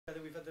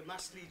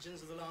massed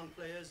legions of the Lawn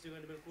Players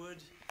doing a bit of wood.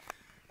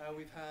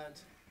 We've had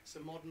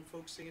some modern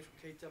folk singing from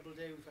Kate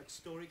Doubleday. We've had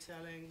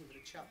storytelling. We've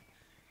had a chap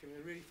giving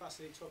a really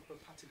fascinating talk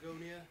about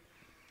Patagonia.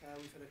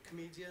 We've had a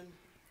comedian.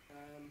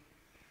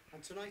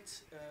 And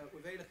tonight we're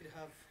very lucky to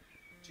have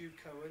Jude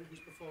who's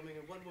performing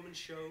a one-woman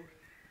show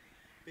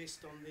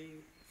based on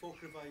the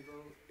folk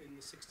revival in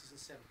the 60s and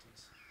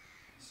 70s.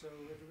 So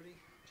everybody,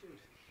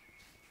 Jude.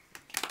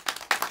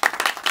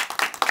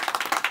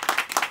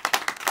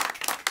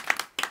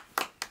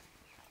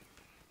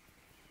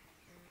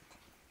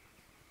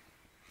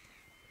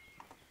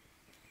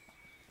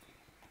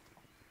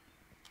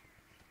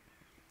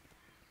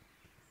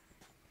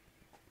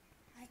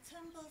 I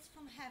tumbled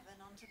from heaven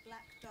onto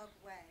Black Dog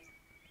Way.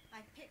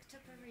 I picked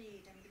up a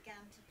reed and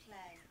began to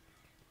play.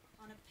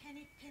 On a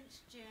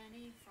penny-pinched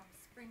journey from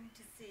spring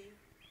to sea,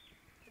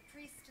 the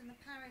priest and the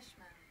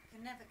parishman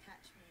can never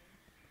catch me.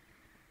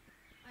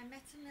 I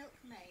met a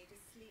milkmaid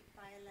asleep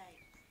by a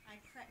lake.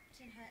 I crept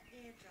in her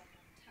eardrum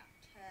and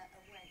tapped her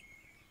awake.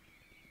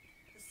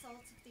 The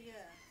salt of the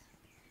earth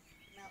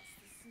melts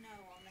the snow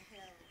on the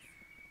hills.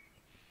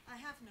 I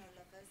have no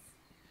lovers,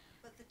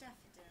 but the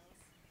daffodils.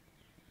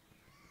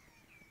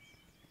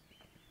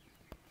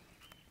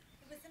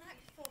 It was the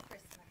night before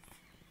Christmas.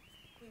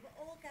 We were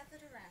all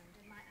gathered around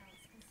in my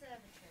aunt's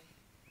conservatory.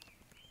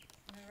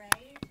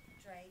 Mairead,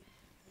 Drake,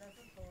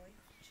 Loverboy,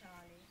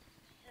 Charlie,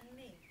 and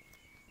me.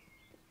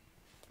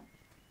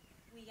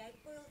 We ate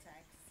boiled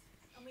eggs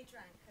and we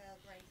drank Earl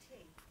Grey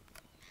tea.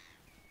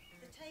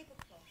 The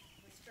tablecloth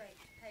was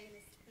draped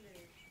palest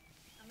blue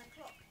and the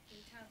clock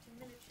beat out a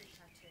military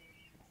tattoo.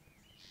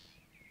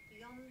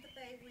 Beyond the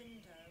bay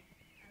window,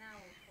 an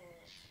owl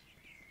called,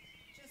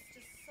 just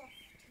as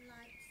soft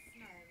light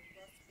snow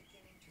was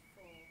beginning to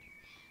fall.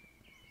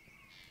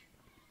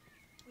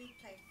 We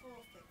played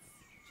forfeits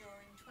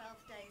during 12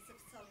 days of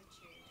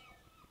solitude.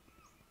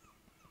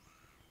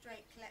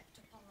 Drake leapt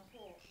upon the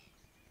hawk.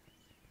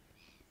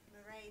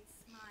 Mairead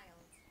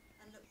smiled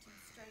and looked him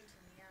straight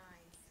in the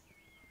eyes.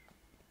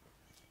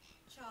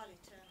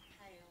 Charlie turned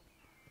pale,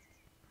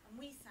 and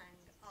we sang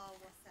Our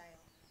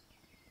Wassail.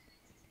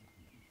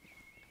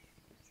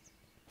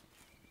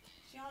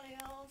 Jolly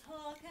old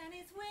hawk and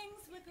his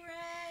wings were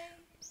grey,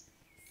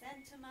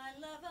 sent to my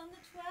love on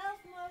the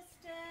 12th most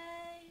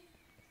day.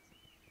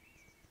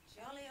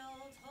 Jolly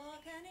old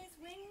hawk and his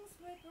wings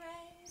were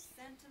grey,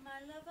 sent to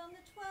my love on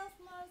the 12th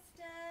most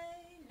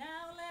day.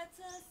 Now let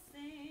us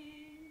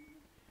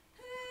sing.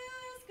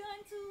 Who's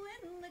going to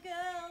win the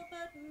girl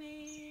but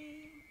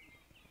me?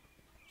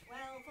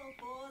 12 old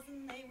boars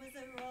and they was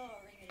a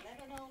roaring,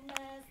 11 old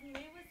mares and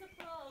they was a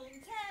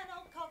brawling, 10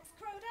 old cocks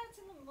crowed out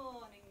in the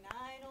morning,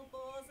 9 old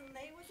boars and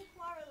they was a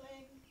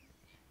quarrelling.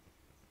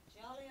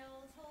 Jolly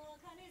old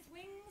hawk and his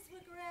wings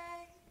were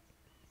grey,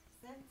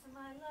 sent to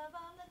my love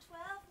on the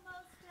 12th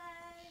most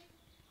day.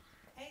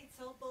 8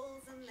 old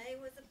bulls and they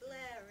was a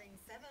blaring,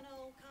 7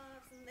 old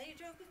calves and they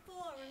drove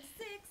before, and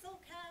 6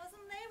 old cows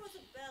and they was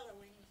a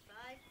bellowing,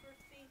 5 for a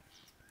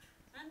feast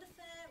and a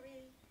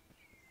fairy.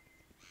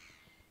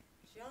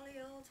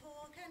 Jolly old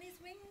hawk and his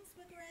wings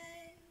were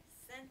grey,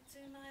 sent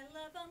to my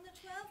love on the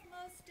 12th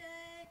most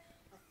day.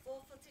 A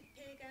 4-footed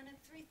pig and a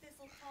 3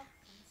 thistlecock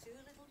and 2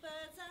 little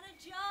birds and a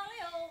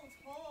jolly old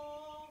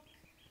hawk.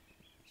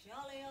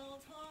 Jolly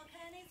old hawk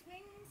and his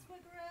wings were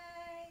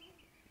grey.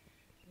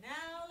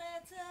 Now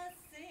let us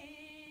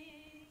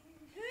sing.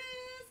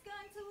 Who's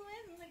going to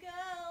win the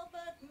girl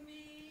but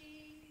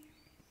me?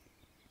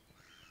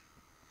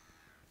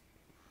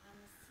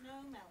 And the snow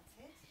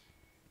melted,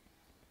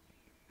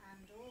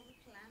 and all the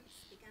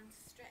plants began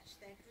to stretch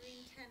their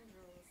green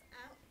tendrils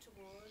out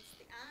towards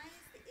the eyes,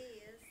 the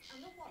ears,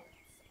 and the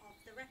wallets of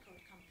the record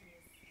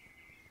companies.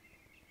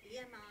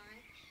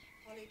 EMI,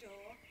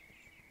 Polydor,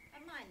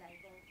 and my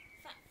label,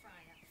 Fat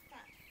Friar,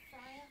 Fat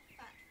Friar,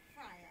 Fat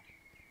Friar,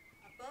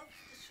 above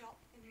the shop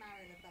in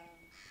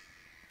Marylebone.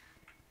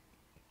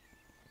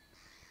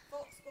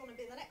 Thought it's going to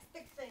be the next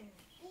big thing.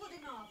 Bloody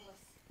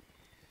marvellous.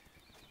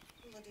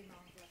 Bloody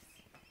marvellous.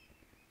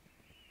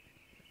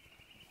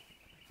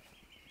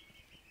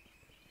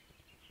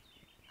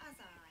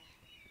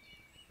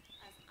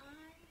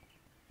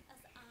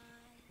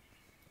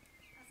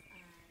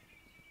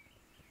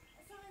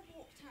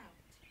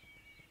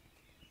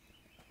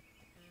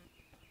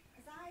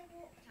 As I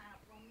walked out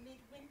one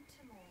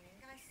midwinter morning,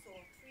 I saw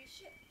 3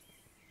 ships.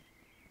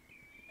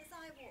 As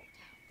I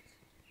walked out,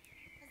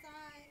 as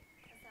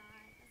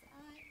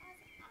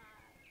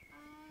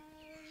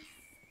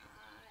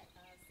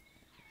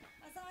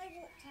I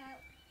walked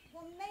out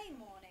one May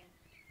morning,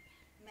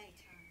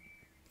 Maytime.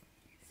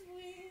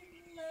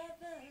 Sweet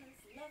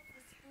lovers love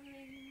the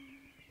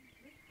spring,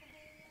 with the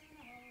hay and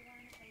all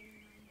round the hay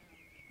my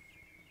nose.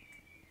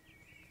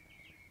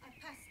 I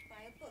passed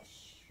by a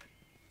bush.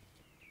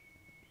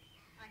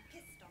 I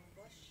pissed on a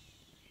bush.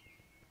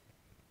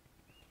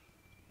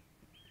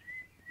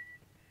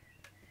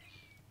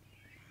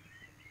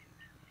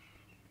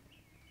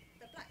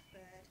 The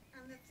blackbird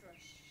and the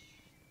thrush.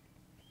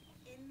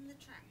 In the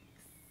tracks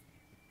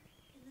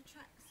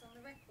on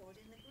the record,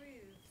 in the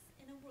grooves,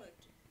 in a wood.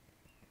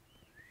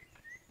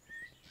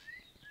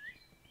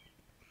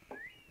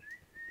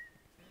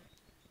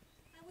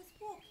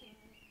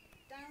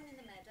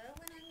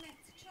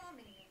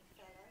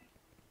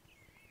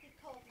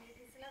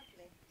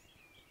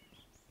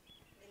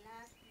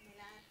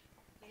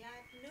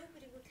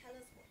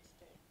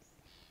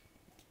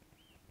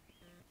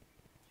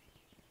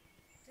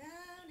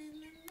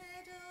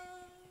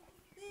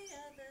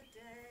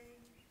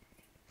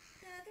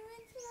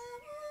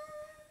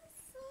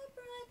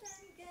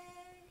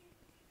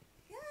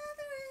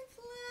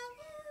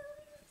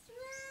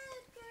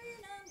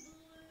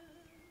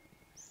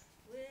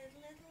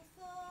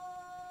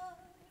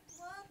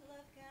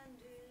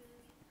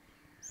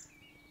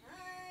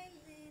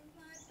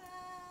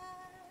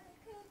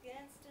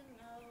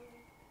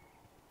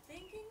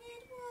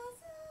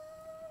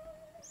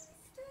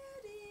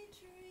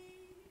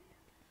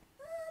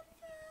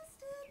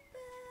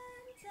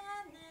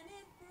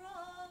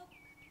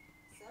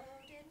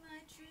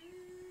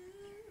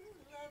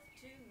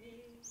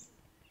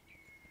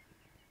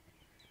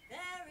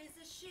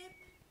 a ship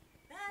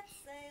that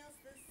sails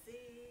the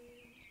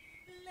sea,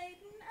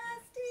 laden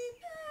as deep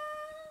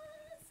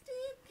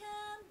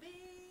can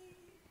be,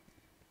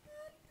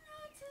 but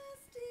not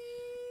as deep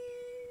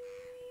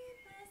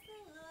as the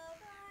love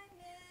I'm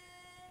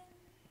in.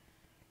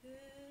 Who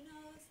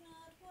knows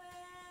not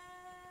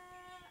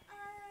where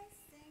I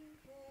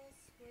sink or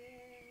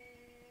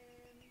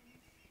swim?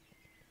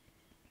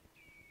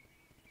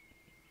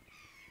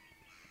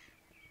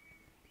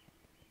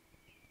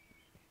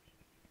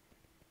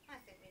 I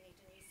think we need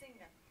a new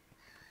singer.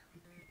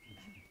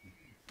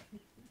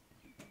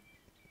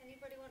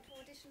 Anybody want to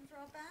audition for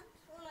our band?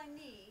 All I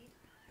need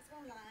is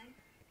one line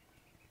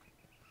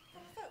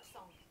from a folk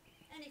song.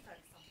 Any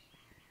folk song.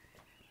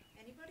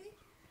 Anybody?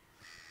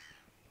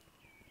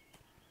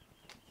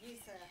 You,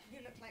 sir.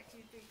 You look like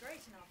you'd be great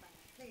in our band.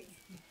 Please.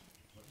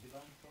 What's your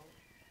band called?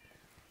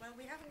 Well,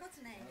 we haven't got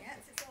a name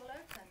yet. So it's all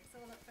open. It's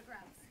all up for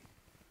grabs.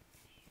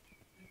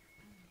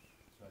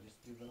 So I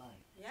just do the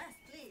line. Yes,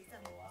 please.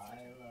 Oh,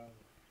 I love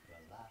the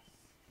lass,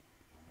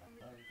 and I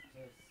love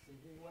to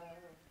see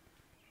well.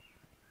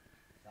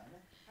 Is that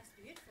enough? That's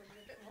beautiful.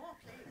 A bit more,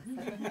 please.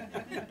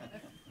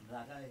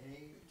 That I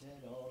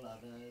hated all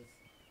others,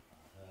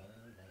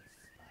 her that's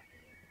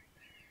spacking.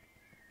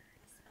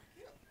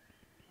 Spackeel.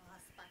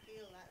 Ah,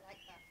 spackeel. I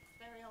like that. It's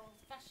very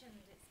old-fashioned.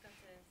 It's got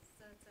a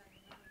certain,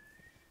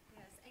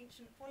 yes,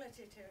 ancient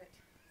quality to it.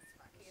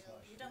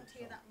 Spackeel. You don't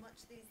hear that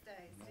much these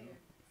days, do you?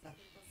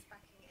 People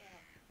spacking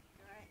ale.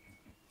 Right.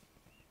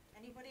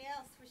 Anybody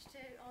else wish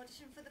to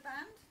audition for the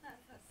band?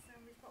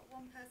 We've got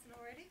one person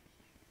already.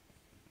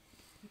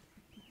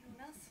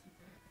 Anyone else?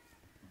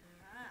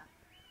 Ah,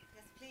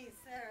 yes, please,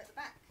 Sarah at the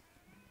back.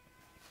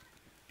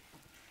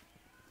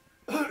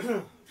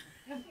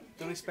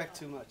 Don't expect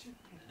too much.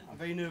 I'm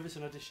very nervous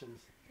in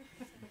auditions.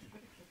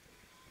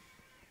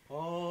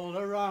 All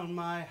around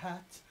my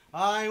hat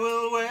I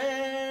will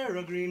wear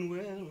a green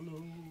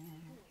willow.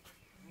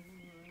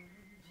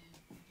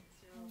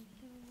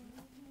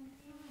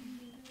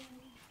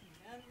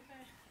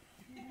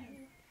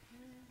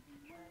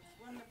 That's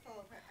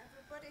wonderful.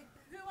 Everybody,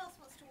 who else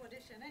wants to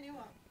audition?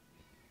 Anyone?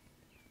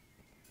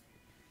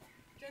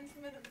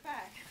 Gentleman at the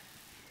back.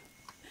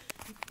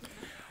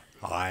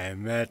 I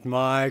met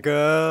my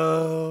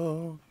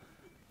girl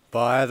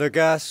by the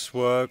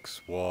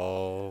gasworks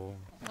wall.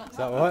 Is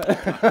that what? She's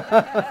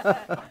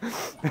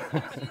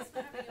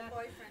having a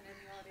boyfriend in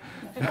the audience.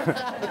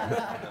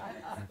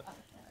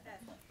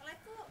 Yes. Well, I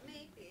thought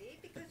maybe,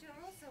 because you're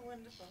also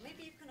wonderful,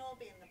 maybe you can all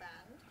be in the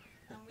band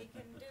and we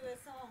can do a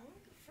song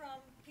from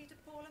Peter,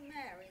 Paul and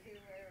Mary, who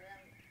were,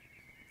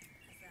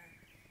 it's a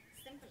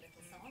simple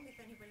little song if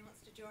anybody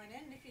wants to join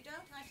in. If you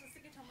don't, I shall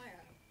sing it on my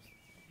own.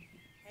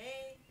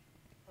 Hey,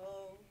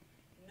 ho,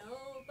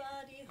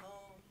 nobody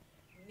home,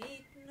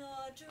 meat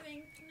nor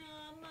drink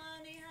nor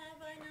money have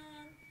I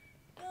none,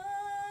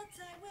 but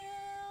I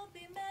will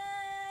be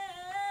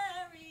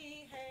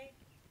merry. Hey,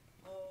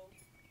 ho,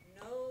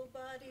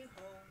 nobody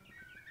home,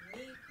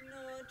 meat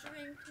nor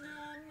drink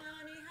nor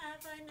money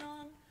have I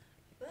none,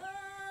 but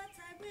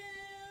I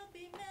will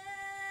be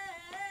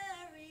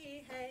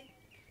merry. Hey,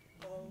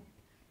 ho,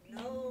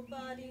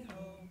 nobody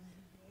home,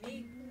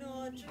 meat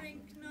nor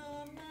drink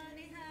nor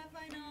money have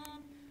I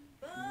none,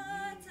 but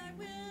I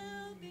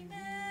will be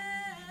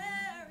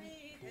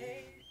merry.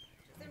 Hey,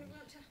 does anyone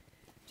want to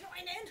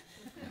join in?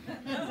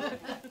 No,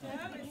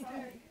 it's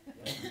very.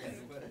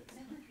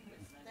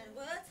 Then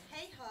words,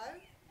 hey ho,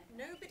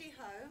 nobody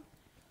home,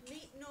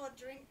 meat nor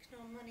drink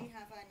nor money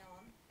have I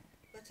none,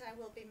 but I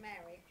will be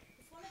merry.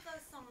 It's one of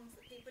those songs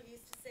that people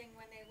used to sing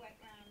when they went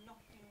round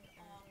knocking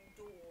on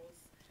doors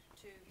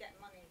to get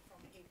money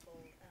from people.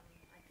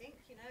 I think,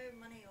 you know,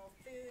 money or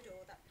food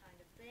or that kind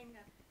of thing.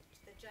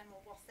 The general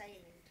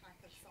wassailing type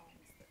of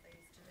songs that they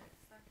used to do.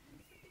 So it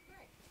would be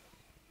great.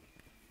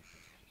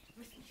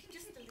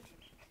 Just a little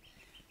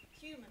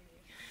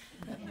humanly.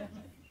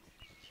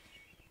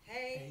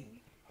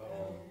 Hey,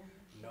 ho,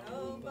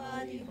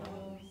 nobody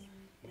home,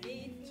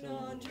 meat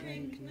nor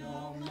drink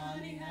nor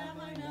money have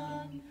I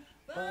none,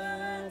 but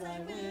I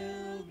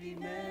will be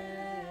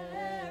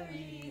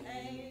merry.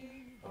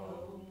 Hey,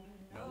 ho,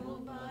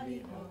 nobody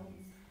home,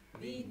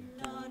 meat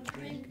nor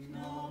drink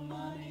nor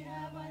money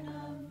have I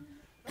none,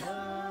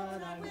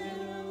 but I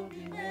will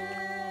be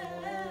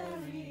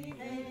merry.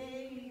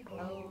 Hey,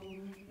 ho,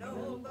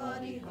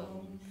 nobody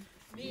home,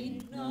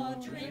 meat nor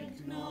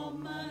drink nor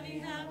money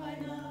have I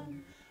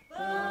none, but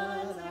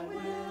I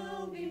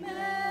will be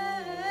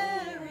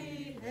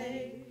merry.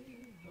 Hey,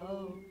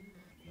 ho,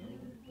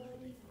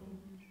 nobody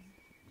home,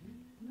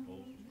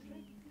 meat nor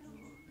drink nor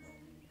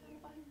money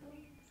have I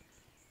none,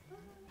 but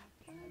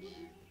I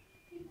will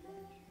be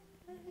merry.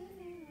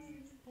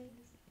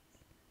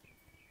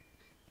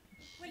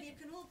 Well, you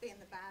can all be in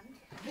the band,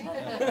 I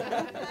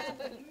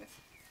think.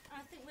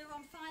 I think we're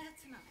on fire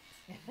tonight.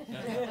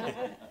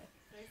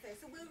 They say.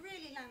 So we'll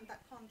really land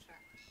that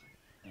contract.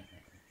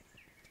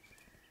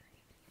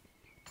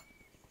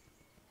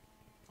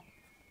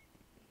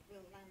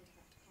 We'll land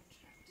that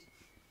contract.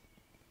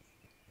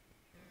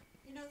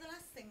 You know, the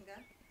last singer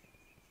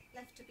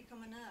left to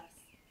become a nurse.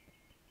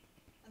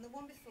 And And the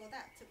one before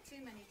that took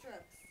too many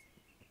drugs.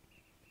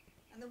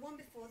 And the one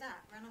before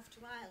that ran off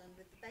to Ireland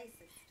with the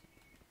bassist.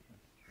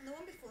 And the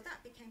one before that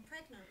became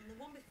pregnant, and the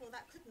one before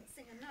that couldn't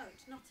sing a note,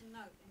 not a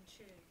note in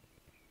tune.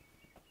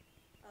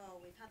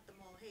 Oh, we've had them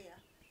all here.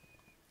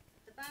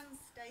 The bands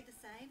stay the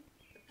same,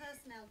 the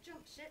personnel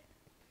jump ship,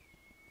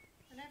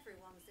 and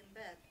everyone's in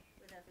bed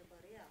with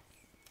everybody else.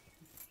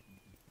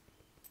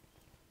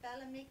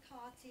 Bellamy,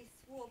 Carty,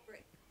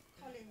 Swarbrick,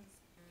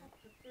 Collins,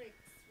 Popper,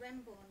 Briggs,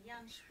 Remborn,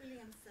 Jansch,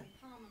 Williamson,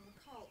 Palmer,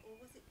 McCall, or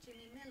was it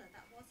Jimmy Miller?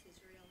 That was his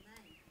real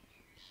name.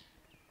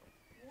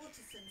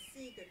 Waterson,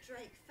 Seeger,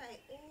 Drake, Fay,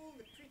 all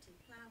the pretty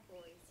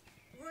ploughboys.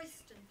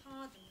 Royston,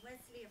 Pardon,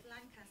 Wesley of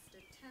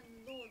Lancaster, Ten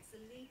Lords, a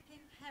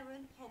Leaping,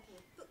 Heron,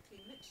 Hobble, Buckley,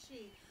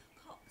 McShee,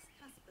 Cox,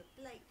 Casper,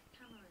 Blake,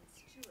 Cameron,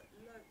 Stewart,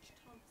 Loach,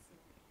 Thompson.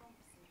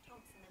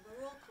 They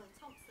were all called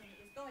Thompson.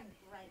 It was going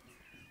great.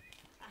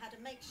 I had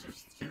a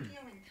makeshift studio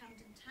in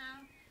Camden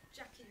Town.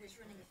 Jackie was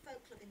running a folk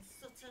club in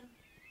Sutton.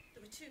 There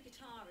were 2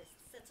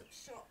 guitarists set up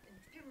shop in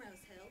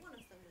Primrose Hill. One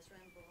of them was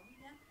Remborn,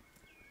 yeah.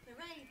 The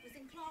raid was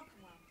in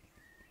Clerkenwell,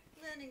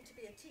 learning to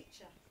be a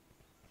teacher,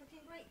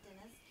 cooking great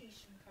dinners,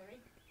 quiche and curry.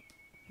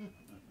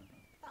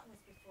 That was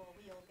before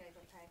we all gave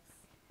up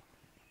eggs.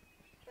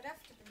 But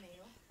after the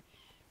meal,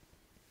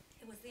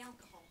 it was the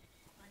alcohol,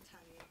 I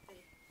tell you.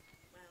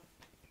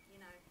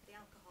 The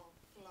alcohol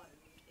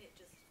flowed. It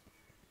just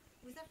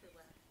was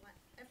everywhere, like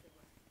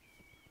everywhere.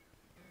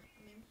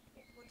 I mean,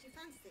 what do you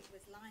fancy? It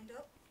was lined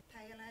up: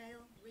 pale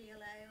ale,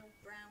 real ale,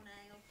 brown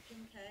ale,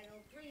 pink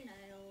ale, green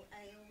ale,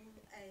 ale.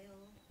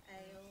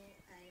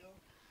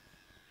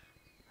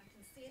 I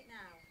can see it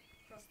now,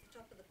 across the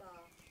top of the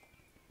bar.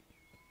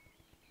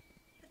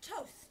 A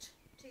toast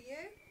to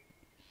you,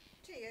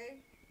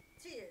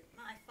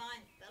 my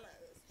fine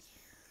fellows.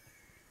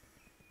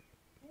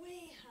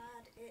 We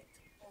had it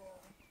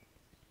all.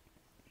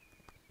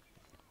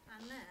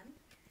 And then,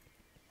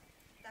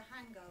 the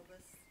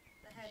hangovers,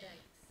 the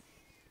headaches,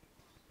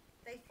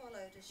 they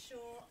followed as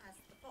sure as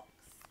the fox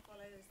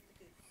follows the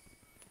goose.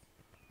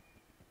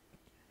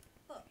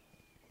 But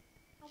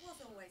I was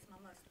always my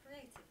most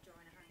creative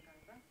during a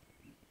hangover.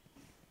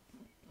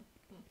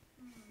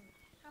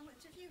 How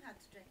much have you had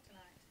to drink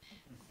tonight?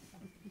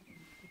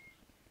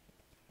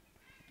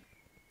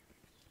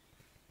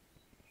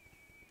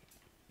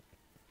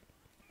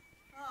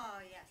 Oh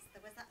yes,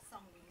 there was that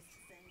song we used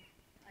to sing.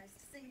 I used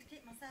to sing to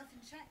keep myself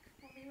in check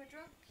when we were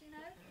drunk, you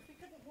know, if we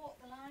couldn't walk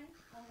the line,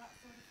 all that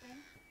sort of thing.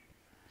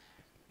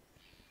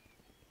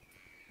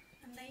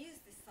 And they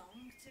used this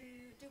song to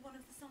do one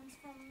of the songs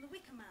from The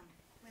Wicker Man,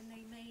 when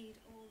they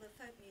made all the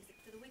folk music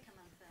for the Wicker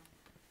Man film.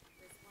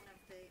 It was one of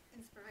the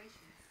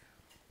inspirations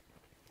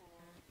for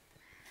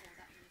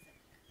that music.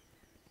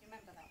 You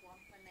remember that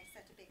one, when they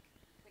set a big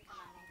Wicker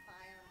Man on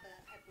fire and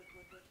burnt Edward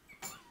Woodward?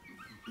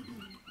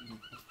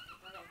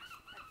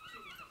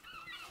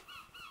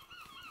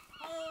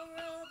 Oh,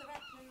 roll the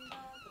rattling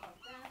bog, the bog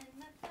down in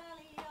the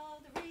valley, oh,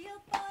 the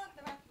real bog,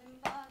 the rattling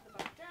bog, the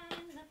bog down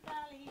in the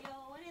valley,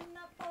 oh, and in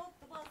that bog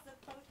there was a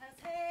boathouse,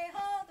 hey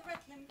ho, the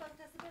rattling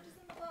boathouse, the boat is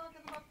in the bog,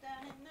 and the bog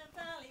down in the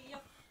valley,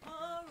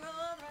 oh,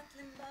 roll the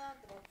rattling bog,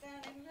 the bog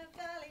down in the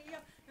valley,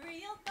 oh, the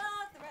real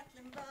bog, the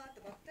rattling bog,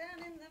 the bog down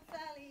in the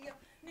valley, oh,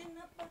 and in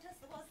that boathouse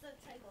there was a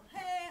table,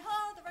 hey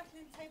ho, the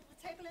rattling table, the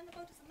table in the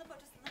boathouse, and the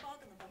boathouse in the bog,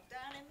 and the bog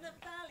down in the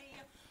valley,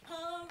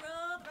 oh,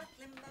 roll the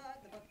rattling bog,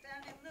 the bog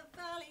down in the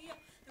valley,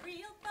 the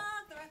real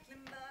bog, the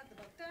rattling bog, the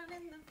bog down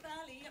in the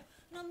valley,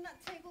 and on that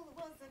table there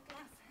was a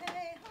glass,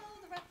 hey ho,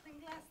 the rattling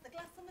glass, the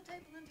glass on the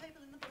table and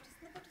table in the boathouse,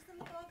 and the boathouse in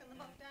the bog, and the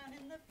bog down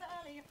in the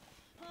valley,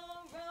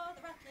 oh, roll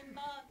the rattling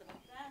bog, the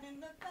bog down in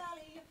the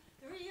valley,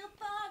 the real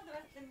bog, the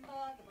rattling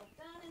bog, the bog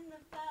down in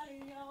the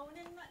valley, oh, and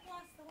in that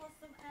glass there was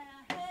some air,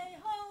 hey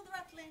ho, the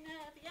rattling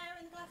air, the air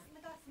in the glass and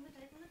the glass on the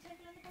table and the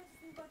table and the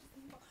boathouse and the boathouse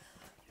and the bog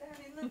down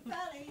in the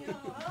valley, oh,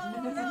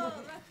 roll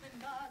the rattling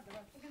bog, the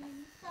rattling in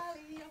the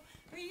valley, oh,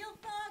 real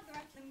bog, the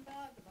rattling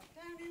bog, the bog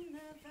down in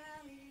the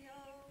valley,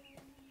 oh.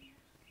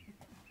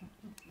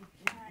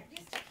 It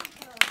used to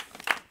keep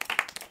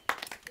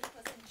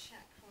us in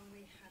check when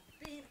we had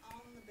been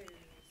on the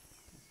booze.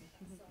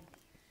 That's all.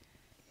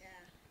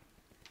 Yeah.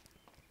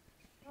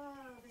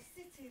 Oh, the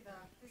city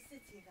though.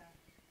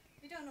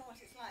 You don't know what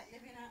it's like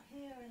living out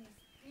here in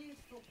this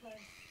beautiful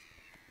place.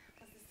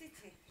 Because the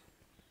city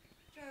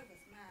drove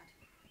us mad.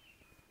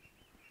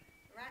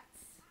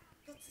 Rats,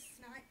 gutter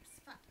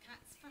snipes, fat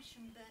cats,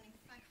 fashion-burning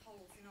fag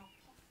holes in our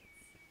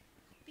pockets.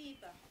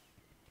 Bieber,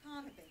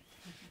 Carnaby,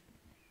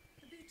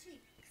 the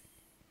boutiques,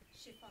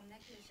 chiffon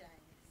negligées,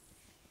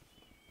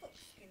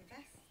 buckskin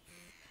vests,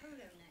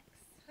 polo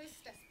necks,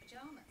 hostess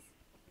pyjamas,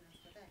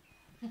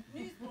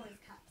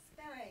 newsboys' caps,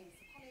 berets,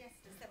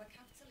 polyesters. There were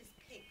capitalist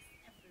pigs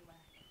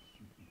everywhere.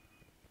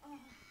 Oh,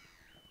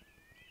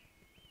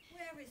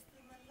 where is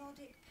the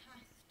melodic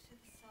path to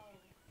the soul?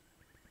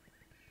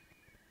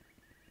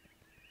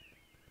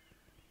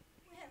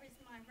 Where is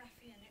my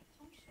raffianic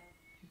poncho?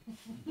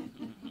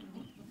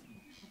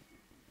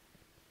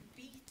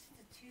 Beat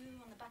the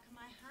 2 on the back of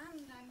my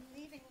hand. I'm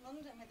leaving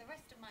London with the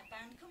rest of my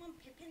band. Come on,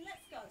 Pippin,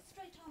 let's go.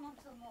 Straight on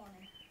until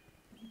morning.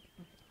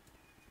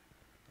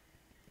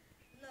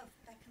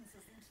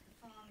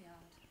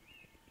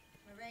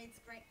 maid's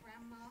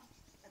great-grandma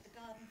at the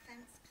garden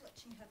fence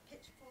clutching her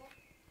pitchfork,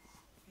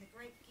 and the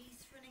great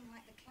geese running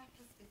like the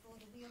clappers before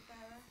the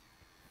wheelbarrow.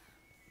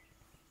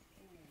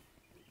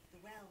 The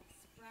well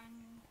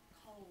sprang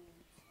cold,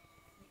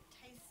 and it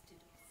tasted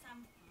of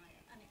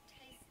samphire, and it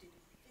tasted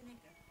of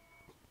vinegar.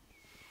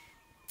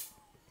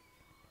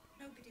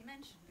 Nobody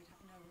mentioned we'd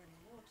have no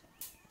running water.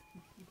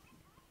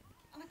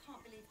 And I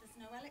can't believe there's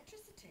no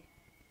electricity.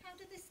 How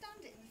did they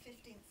stand it in the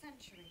 15th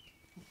century?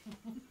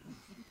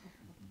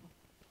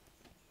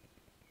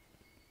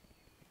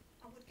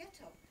 I would get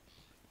up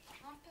at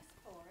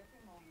 4:30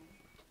 every morning,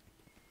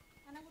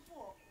 and I would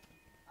walk.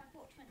 I'd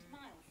walk 20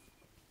 miles.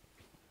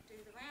 Do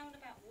the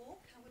roundabout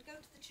walk. I would go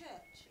to the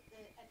church at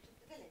the edge of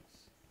the village.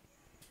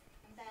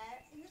 And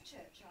there, in the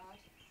churchyard,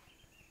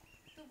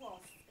 there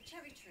was a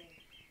cherry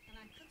tree. And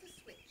I cut a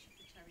switch of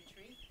the cherry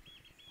tree,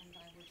 and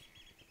I would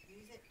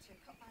use it to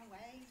cut my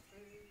way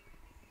through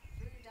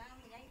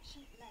down the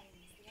ancient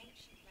lanes,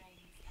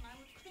 and I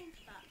would think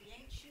about the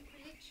ancient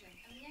religion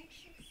and the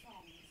ancient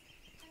songs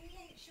and the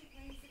ancient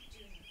ways of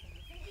doing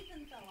things. And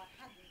even though I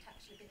hadn't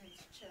actually been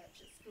into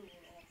church at school,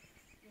 or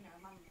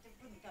Mum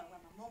wouldn't go where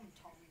my mum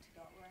told me to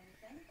go or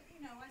anything, but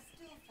I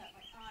still felt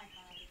like I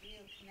had a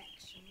real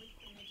connection with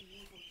the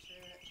medieval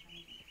church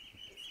and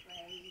its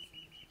ways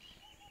and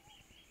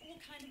all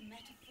kind of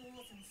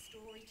metaphors and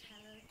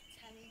storytelling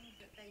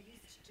that they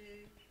used to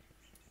do.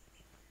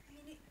 I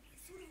mean, it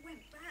sort of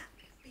went back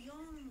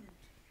beyond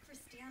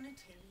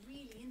Christianity,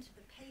 really into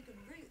the pagan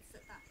roots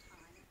at that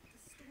time, the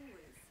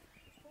stories.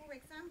 For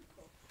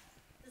example,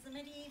 there's a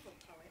medieval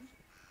poem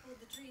called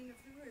The Dream of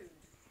the Rood,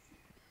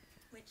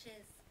 which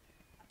is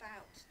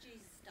about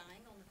Jesus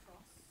dying on the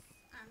cross,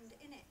 and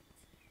in it,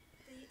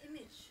 the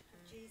image of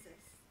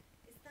Jesus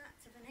is that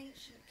of an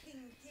ancient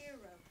king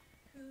hero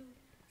who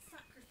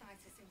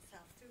sacrifices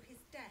himself through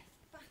his death,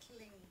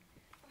 battling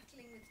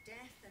with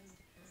death and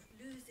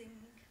losing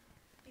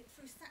it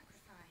through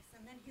sacrifice,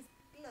 and then his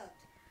blood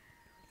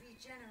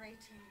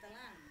regenerating the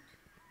land.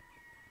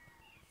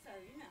 So,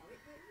 it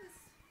was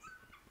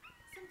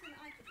something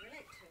I could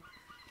relate to.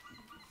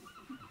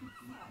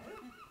 So,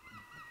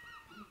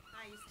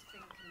 I used to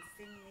think and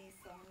sing these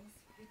songs,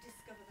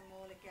 rediscover them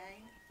all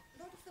again.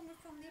 A lot of them were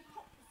from the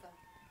Apocrypha,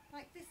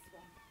 like this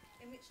one,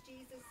 in which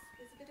Jesus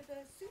was a bit of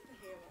a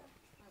superhero,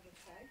 I would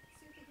say,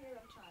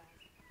 superhero child.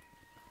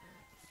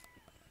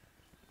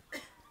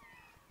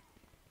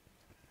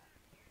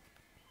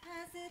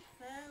 As it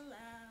fell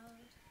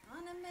out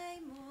on a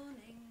May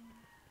morning,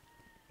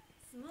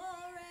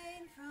 small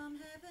rain from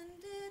heaven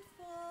did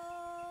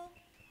fall.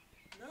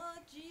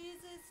 Lord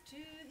Jesus to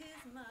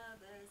his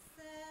mother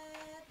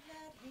said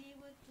that he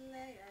would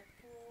play at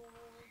ball.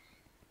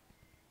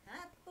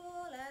 At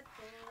ball,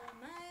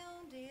 my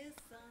own dear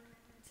son,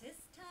 'tis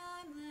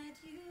time that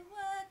you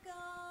were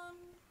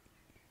gone.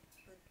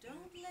 But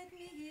don't let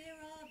me hear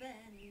of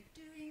any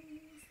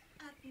doings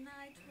at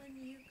night when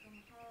you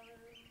come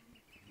home.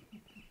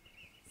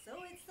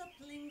 So it's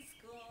upling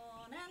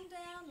scorn and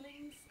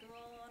downling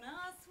scorn,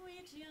 our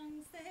sweet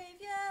young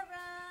Saviour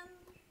ran.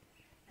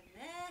 And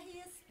there he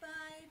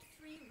espied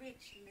 3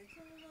 rich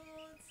little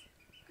lords.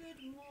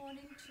 Good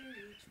morning to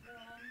each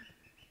one.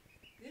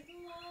 Good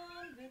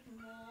morn, good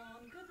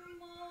morn, good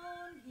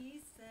morn, he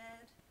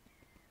said.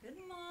 Good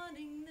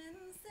morning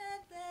then,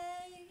 said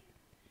they.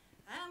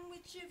 And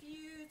which of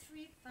you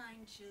 3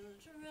 fine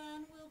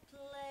children will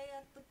play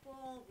at the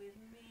ball with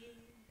me?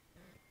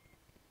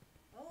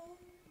 Oh,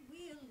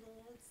 we are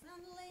lords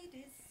and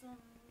ladies'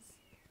 sons,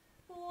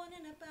 born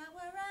in a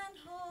bower and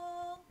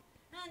hall,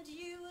 and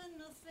you are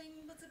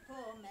nothing but a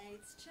poor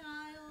maid's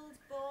child,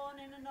 born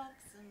in an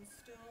oxen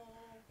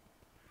stall.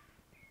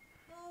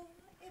 Oh,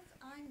 if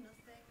I'm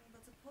nothing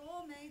but a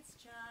poor maid's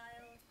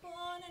child,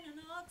 born in an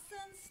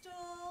oxen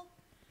stall,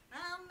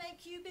 I'll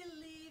make you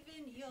believe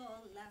in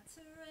your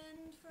latter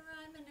end, for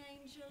I'm an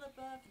angel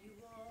above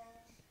you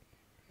all.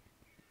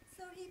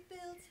 So he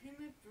built him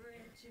a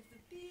bridge of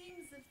the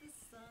beams of the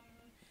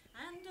sun,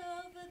 and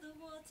over the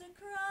water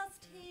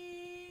crossed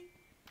he.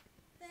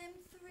 Them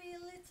 3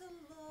 little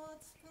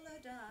lords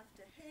followed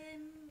after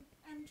him,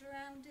 and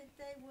drowned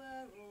they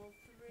were all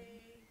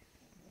 3.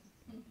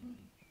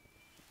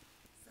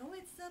 So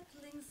it's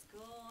upling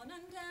scorn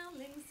and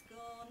downling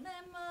scorn,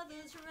 their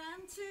mothers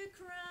ran to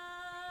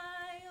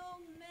cry. Oh,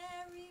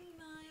 Mary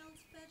mild,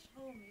 fetch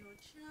home your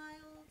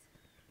child,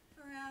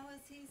 for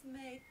ours he's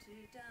made to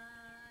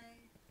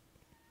die.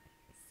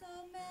 So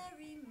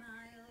Mary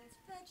mild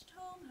fetched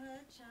home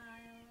her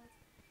child,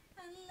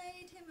 and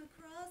laid him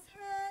across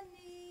her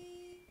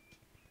knee,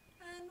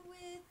 and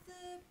with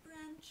the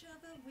branch of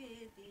a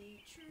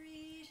withy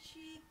tree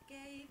she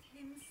gave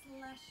him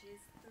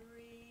slashes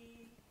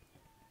 3.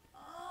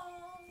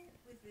 Oh,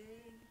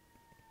 withy,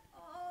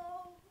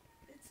 oh,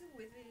 little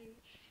withy,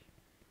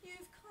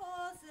 you've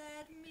caused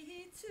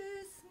me to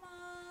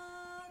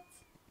smart,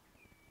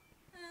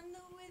 and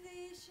the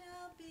withy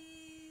shall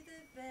be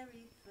the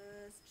very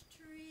first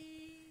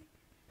tree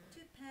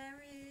to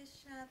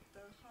perish at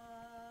the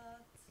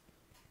heart.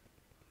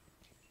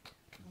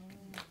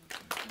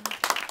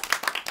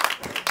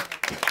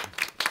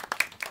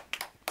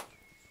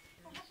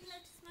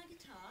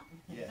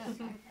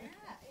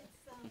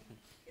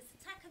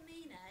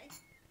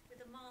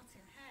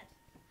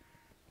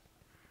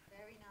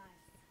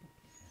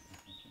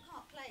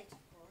 late,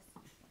 of course.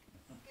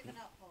 Given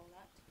up all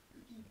that.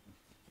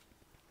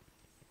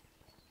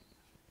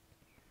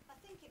 I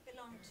think it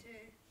belonged to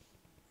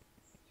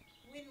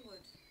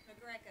Winwood,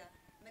 McGregor,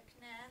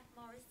 McNair,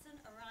 Morrison,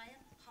 Orion,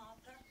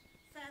 Harper,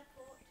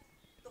 Fairport,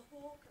 the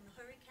Hawk and the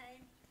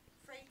Hurricane,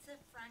 Freighter,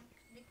 Frank,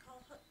 Nicole,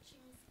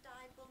 Hutchings,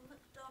 Dybel,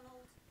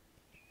 MacDonald,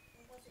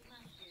 or was it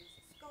Matthews?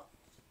 Scott,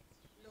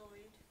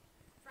 Lloyd,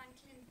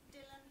 Franklin,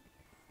 Dillon,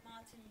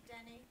 Martin,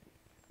 Denny,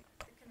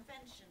 the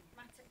Convention,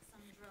 Mattocks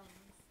on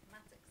drums,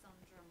 Mattocks on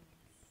drums.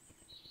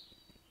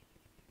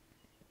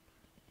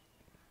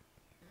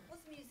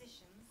 Us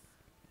musicians,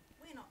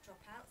 we're not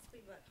dropouts,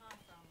 we work hard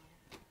for our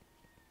money.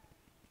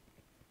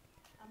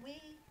 And we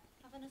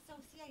have an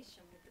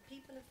association with the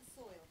people of the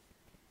soil.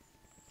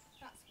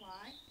 That's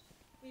why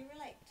we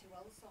relate to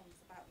old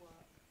songs about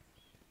work,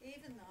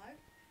 even though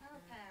our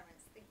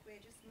parents think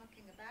we're just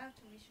mucking about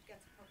and we should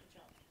get a proper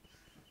job.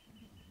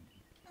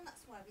 And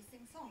that's why we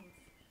sing songs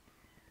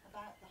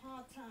about the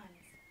hard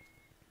times.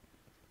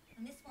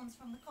 And this one's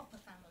from the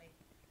Copper family,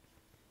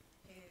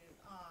 who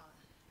are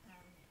a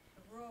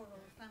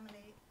rural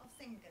family of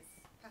singers,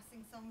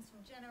 passing songs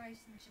from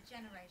generation to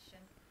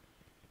generation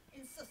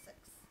in Sussex.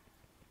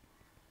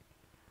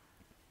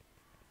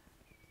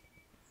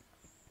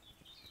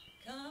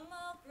 Come,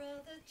 all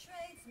brother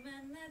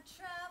tradesmen that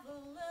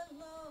travel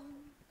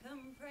alone,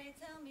 come pray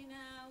tell me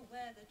now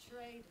where the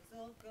trade is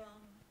all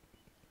gone.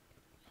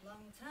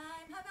 Long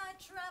time have I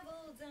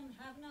travelled and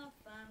have not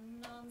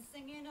found none,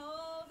 singing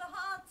all the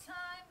hard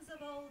times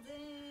of old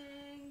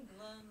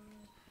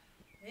England.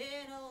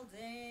 In old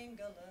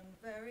England,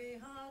 very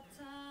hard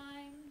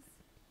times.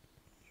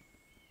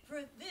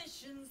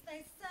 Provisions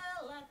they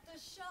sell at the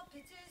shop,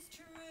 it is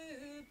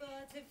true,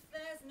 but if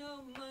there's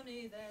no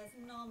money, there's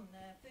none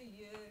there for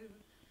you.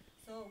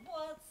 So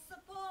what's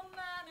a poor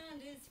man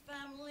and his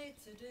family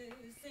to do,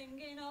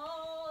 singing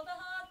all the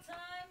hard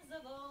times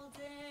of old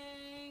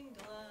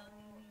England?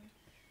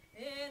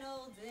 In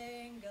old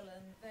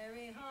England,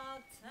 very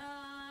hard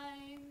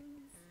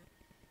times.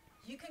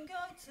 You can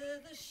go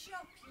to the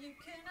shop, you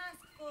can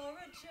ask for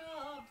a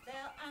job,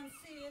 they'll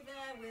answer you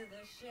there with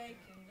a shake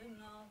and a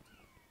nod.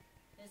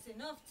 It's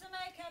enough to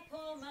make a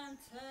poor man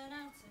turn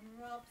out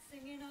and rob,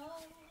 singing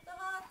all the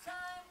hard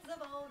times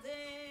of old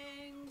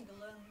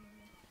England.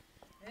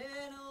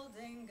 In old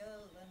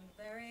England,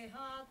 very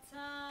hard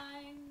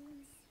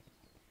times.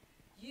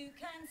 You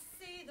can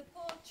see the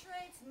poor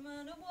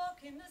tradesman a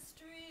walk in the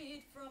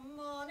street from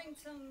morning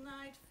till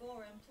night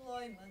for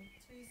employment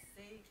to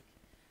seek,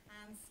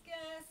 and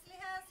scarcely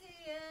has he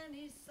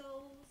any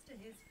soles to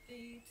his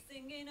feet,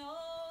 singing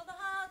all the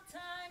hard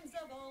times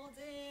of old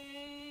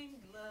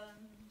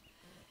England.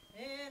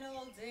 In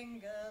old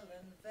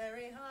England,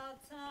 very hard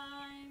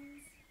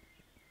times.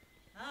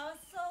 Our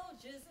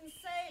soldiers and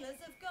sailors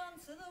have gone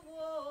to the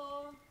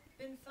war,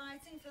 been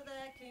fighting for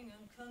their king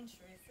and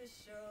country for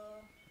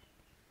sure.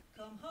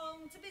 Come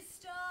home to be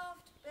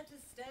starved, better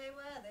stay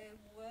where they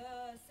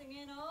were,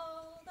 singing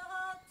all the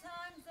hard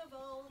times of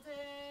old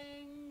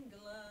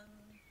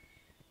England.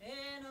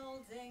 In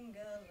old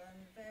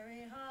England,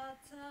 very hard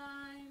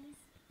times.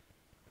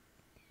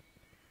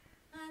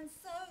 And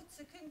so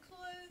to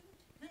conclude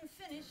and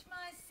finish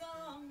my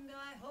song,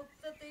 I hope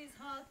that these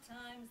hard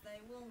times, they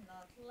will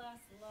not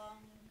last long.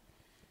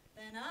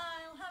 Then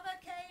I'll have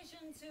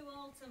occasion to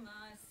alter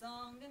my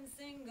song and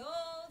sing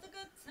all the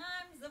good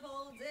times of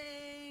old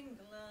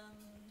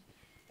England.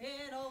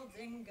 In old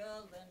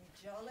England,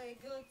 jolly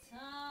good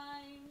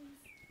times.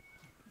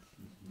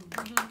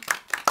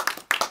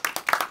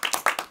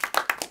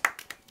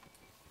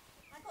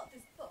 I got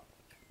this book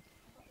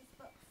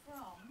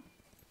from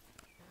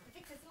the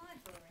Vicar's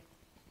Library.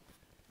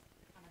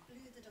 And I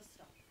blew the dust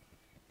off.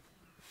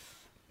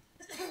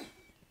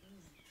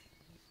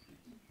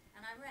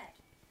 And I read,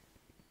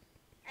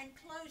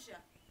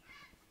 enclosure,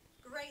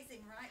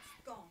 grazing rights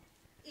gone,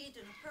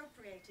 Eden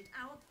appropriated,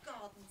 our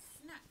garden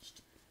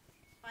snatched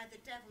by the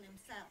devil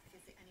himself.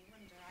 Is it any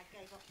wonder I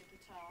gave up the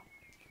guitar?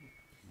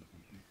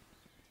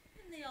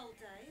 In the old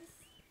days,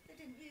 they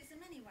didn't use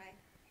them anyway.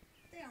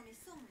 They only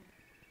sung.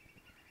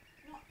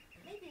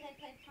 Maybe they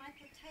played pipe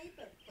or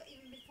tabor, but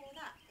even before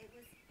that, it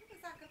was a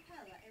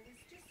cappella, it was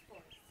just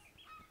voice.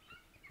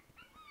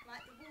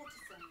 Like the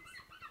Watersons.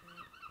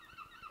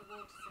 The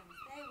Watersons,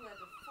 they were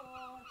the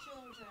four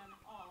children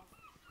of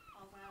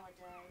our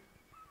day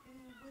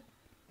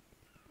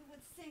who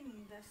would sing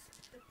the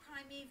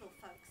primeval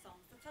folk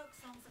songs, the folk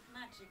songs of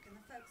magic and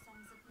the folk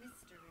songs of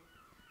mystery,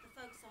 the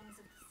folk songs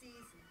of the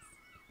seasons.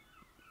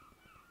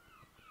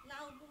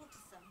 Lal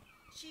Waterson,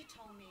 she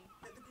told me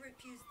that the group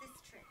used this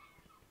trick.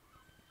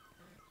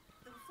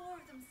 There were four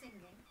of them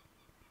singing,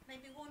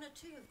 maybe one or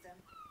two of them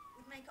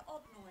would make an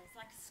odd noise,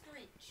 like a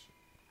screech,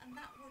 and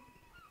that would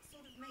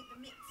sort of make the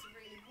mix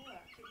really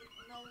work. It would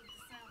mould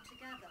the sound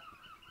together.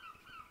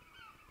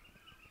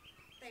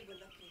 They were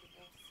lucky, the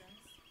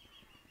Watersons.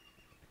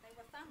 They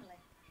were family.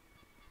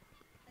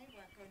 They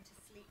weren't going to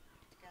sleep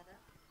together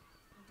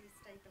and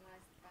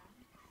destabilise the band.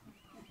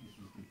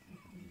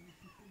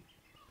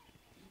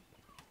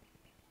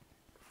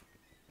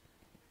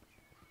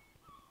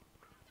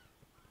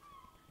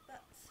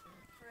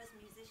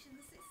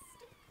 musicians, it's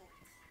difficult,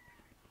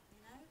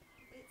 you know.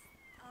 It's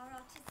our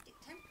artistic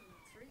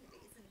temperaments, really,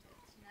 isn't it?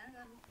 You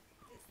know,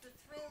 it's the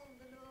thrill,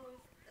 the lure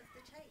of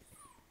the chase.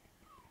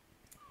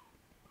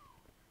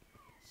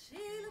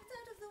 She looked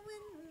out of the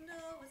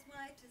window as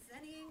white as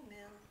any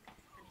milk,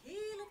 and he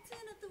looked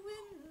in at the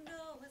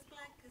window as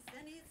black as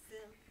any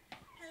silk.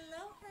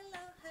 Hello,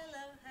 hello,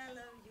 hello,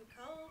 hello, you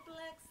cold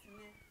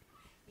blacksmith.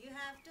 You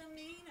have done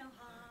me no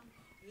harm.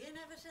 You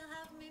never shall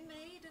have me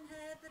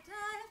maidenhead that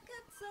I have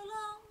kept so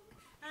long.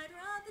 I'd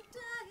rather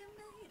die a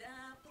maid,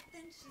 but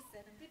then she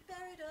said, and be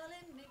buried all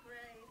in me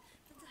grave,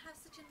 than to have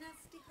such a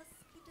nasty,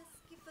 husky,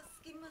 dusky,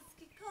 fusky,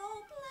 musky,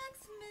 cold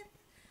blacksmith.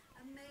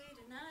 A maid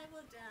and I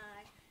will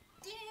die.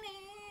 He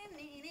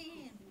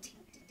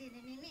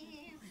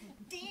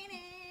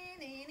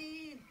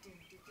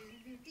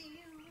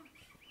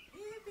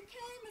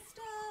became a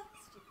star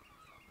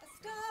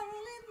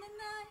all in the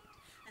night,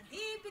 and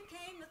he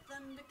became a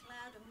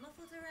thundercloud and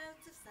muffled her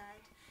out of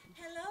sight.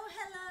 Hello,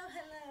 hello,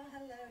 hello,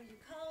 hello, you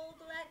cold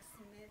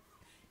blacksmith.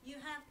 You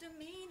have done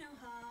me no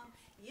harm.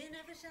 You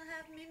never shall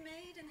have me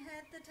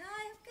maidenhead that I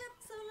have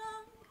kept so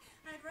long.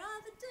 I'd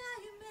rather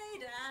die a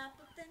maid,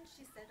 but then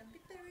she said, and be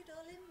buried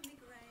all in me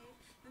grave,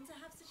 than to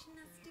have such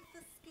nasty,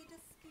 fusky,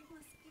 dusky,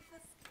 musky,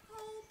 fusky,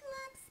 cold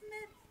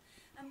blacksmith.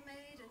 A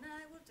maid and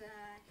I will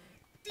die.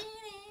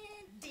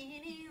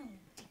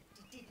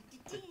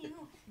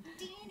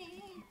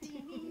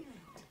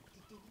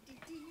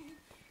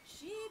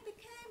 She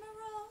became a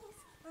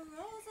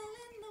rose all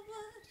in the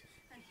wood,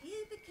 and he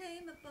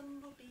became a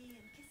bumblebee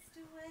and kissed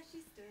her where she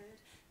stood.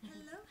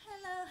 Hello,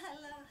 hello,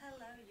 hello,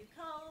 hello, you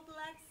cold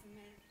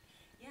blacksmith.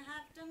 You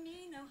have done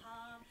me no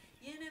harm.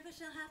 You never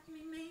shall have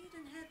me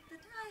maidenhead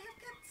that I have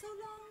kept so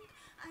long.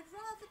 I'd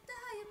rather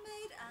die a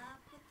maid,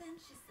 but then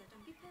she said,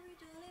 and be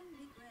buried all in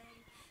me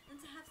grave, than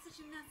to have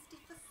such a nasty,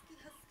 fusky,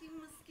 husky,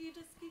 musky,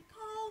 dusky,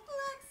 cold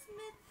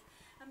blacksmith.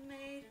 A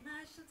maid and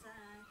I shall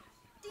die.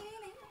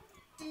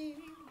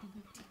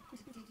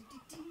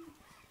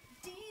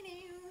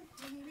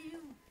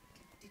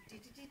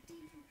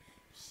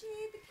 She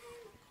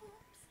became a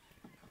corpse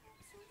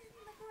all in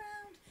the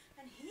ground,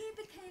 and he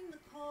became the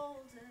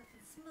cold earth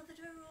and smothered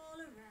her all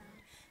around.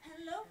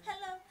 Hello,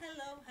 hello,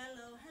 hello,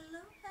 hello,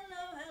 hello,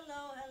 hello,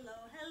 hello, hello,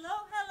 hello,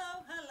 hello,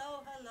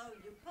 hello, hello,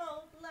 you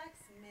cold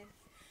blacksmith.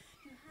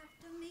 You have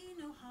done me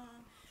no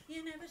harm.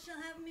 You never shall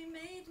have me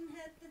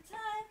maidenhead that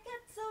I've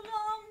kept so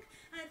long.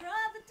 I'd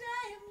rather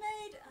die a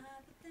maid,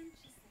 but then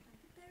she said, I'll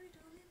be buried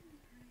all in the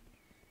grave,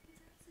 and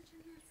to have such a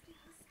nasty,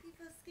 husky,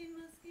 fusky,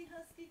 musky,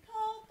 husky,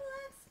 cold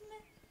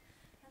blacksmith.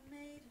 A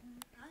maid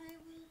and I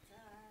will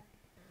die.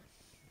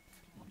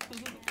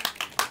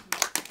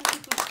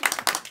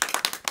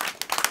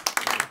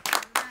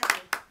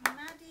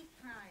 Maddie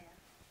Pryor.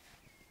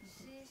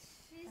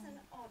 She's an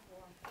odd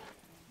one.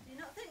 Do you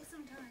not think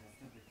sometimes?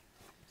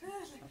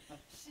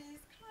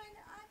 She's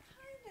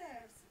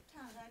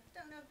sometimes I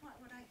don't know quite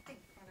what I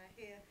think when I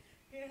hear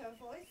her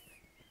voice,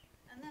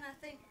 and then I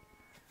think,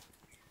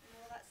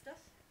 all that stuff.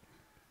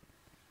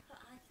 But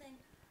I think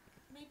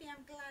maybe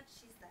I'm glad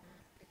she's there,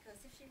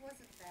 because if she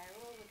wasn't there,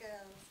 all the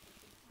girls would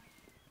be quite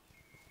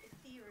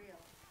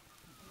ethereal,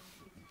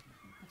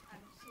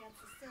 and she has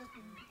a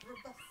certain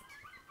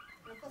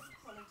robust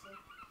quality.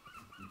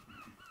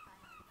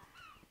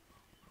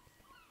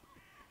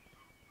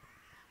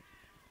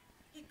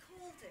 He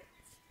called it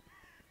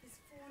his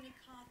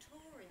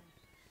fornicatorium.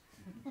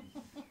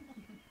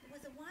 It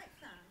was a white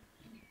van,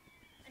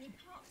 and he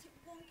parked it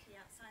wonky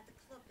outside the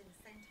club in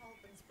St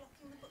Albans,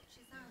 blocking the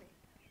Butcher's Alley.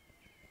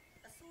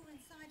 I saw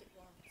inside it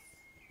once,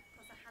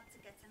 because I had to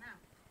get an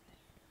amp.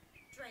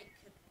 Drake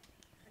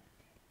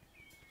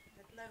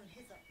had blown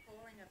his up,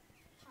 pouring a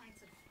pint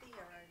of beer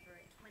over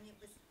it, when it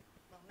was,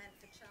 well, meant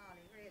for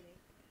Charlie, really.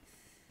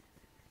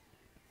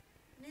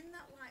 And in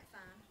that white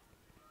van,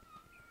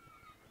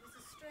 it was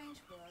a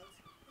strange world.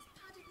 It was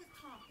padded with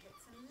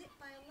carpets and lit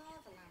by a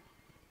lava lamp.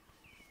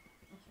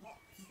 Hot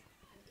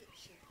and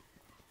itchy.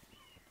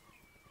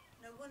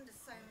 No wonder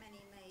so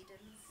many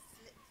maidens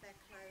slipped their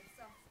clothes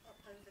off up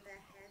over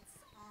their heads,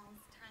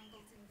 arms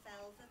tangled in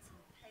velvet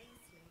and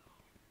paisley.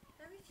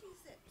 Very few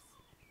zips.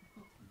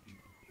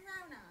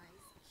 Brown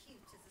eyes,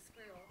 cute as a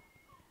squirrel.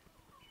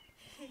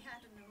 He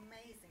had an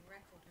amazing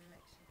record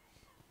collection.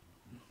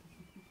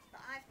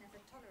 But I've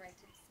never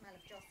tolerated the smell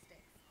of joss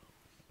sticks.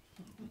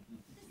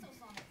 This was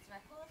on its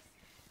records.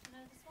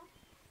 You know this one?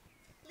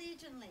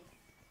 Legion Leaf.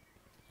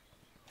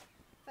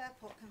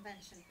 Fairport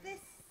Convention. This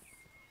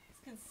is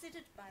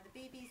considered by the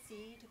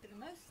BBC to be the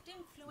most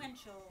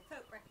influential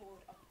folk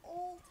record of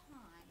all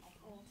time,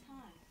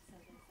 so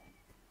they say.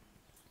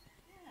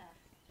 Yeah.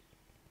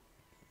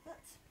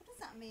 But what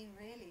does that mean,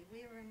 really?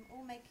 We're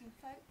all making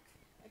folk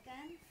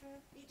again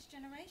for each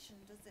generation,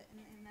 does it,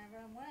 in their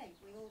own way.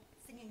 We're all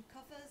singing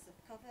covers of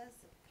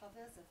covers of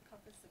covers of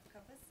covers of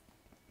covers.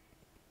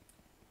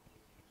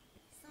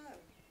 So,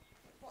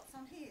 what's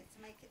on here to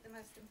make it the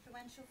most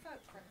influential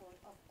folk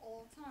record of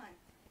all time?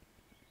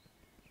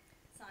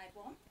 Side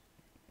 1,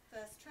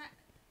 first track,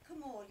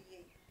 Come All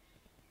Ye.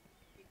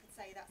 You could say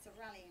say that's a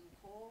rallying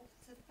call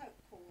to the folk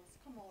cause,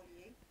 come all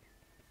ye.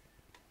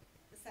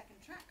 The second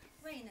track,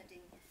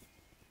 Reynardine.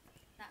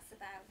 That's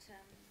about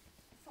a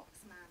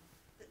foxman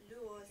that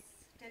lures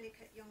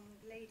delicate young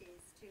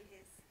ladies to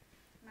his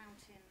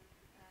mountain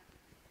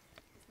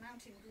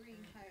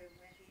green home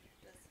where he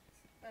does,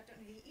 I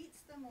don't know if he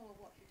eats them or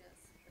what he does,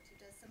 but he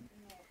does something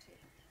naughty.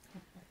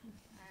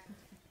 And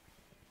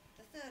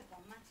the third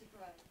one, Matty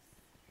Groves.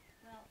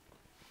 Well,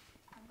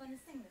 I'm going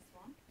to sing this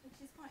one, which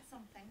is quite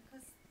something,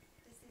 because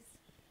this is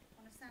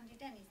one of Sandy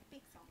Denny's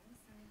big songs,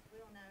 and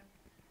we all know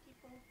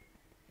people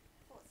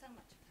thought so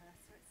much of her,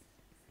 so it's a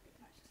bit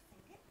much to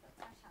sing it, but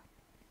I shall,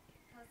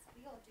 because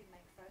we all do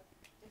make folk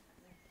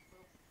differently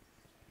for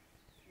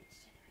each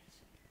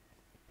generation.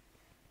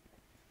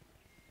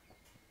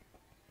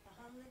 A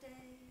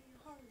holiday,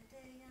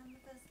 and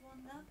the first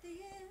one of the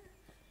year,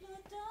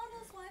 Lord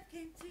Donald's wife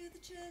came to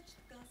the church,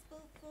 the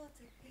gospel for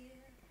to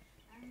hear.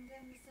 And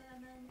when the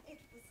sermon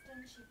it was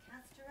done, she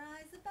cast her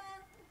eyes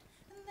about,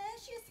 and there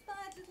she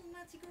espied little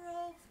Matty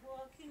Groves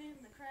walking in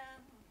the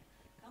crowd.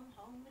 Come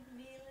home with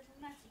me, little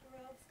Matty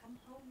Groves, come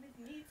home with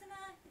me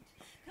tonight.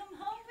 Come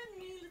home with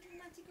me, little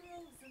Matty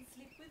Groves, and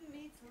sleep with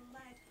me till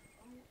light.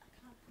 Oh, I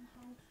can't come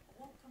home, I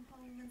won't come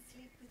home and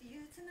sleep with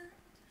you tonight.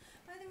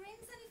 By the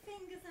rings on your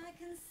fingers I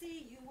can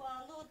see you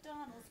are Lord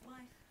Donald's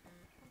wife.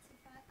 What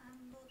if I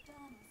am Lord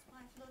Donald's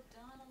wife? Lord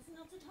Donald's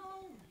not at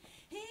home.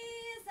 He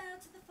is out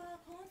to the far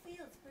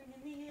cornfields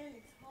bringing the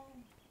yearlings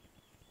home.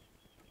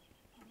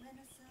 And when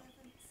a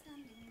servant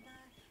standing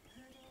by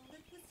heard all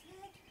that was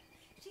said,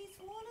 she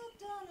swore Lord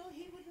Donald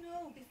he would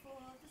know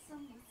before the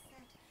sun was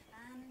set.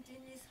 And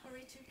in his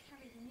hurry to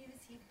carry the news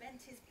he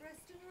bent his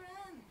breast and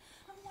ran.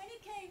 And when he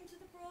came to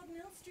the broad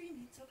mill stream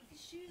he took off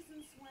his shoes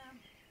and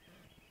swam.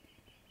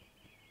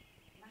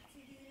 Matty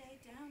he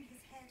laid down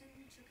his head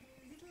and took a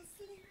little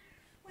sleep.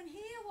 When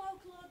he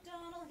awoke Lord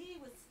Donald he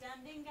was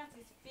standing at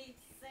his feet,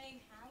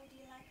 saying, how do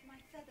you like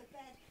my feather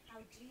bed? How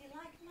do you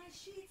like my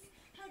sheets?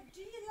 How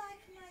do you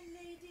like my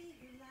lady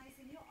who lies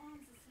in your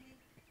arms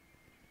asleep?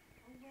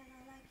 Oh, well,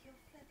 I like your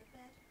feather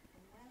bed,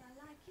 and well, I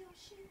like your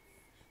sheets,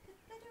 but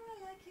better I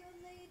like your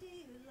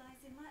lady who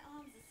lies in my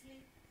arms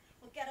asleep.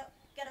 Well, get up,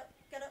 get up,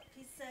 get up,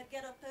 he said,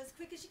 get up as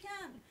quick as you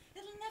can.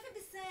 It'll never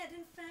be said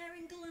in fair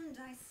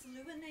England I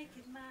slew a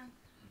naked man.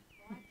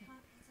 Oh, I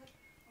can't get up,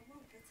 I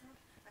won't get up,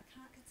 I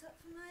can't get up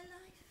for my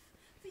life.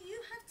 For you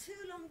have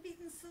two long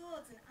beaten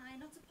swords, and I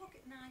not a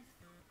pocket knife.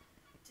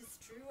 'Tis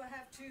true I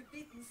have two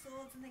beaten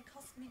swords, and they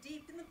cost me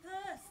deep in the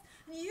purse.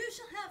 And you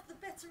shall have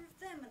the better of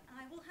them, and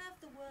I will have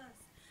the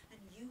worse. And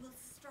you will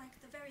strike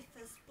the very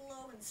first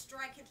blow, and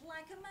strike it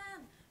like a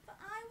man. For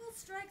I will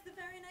strike the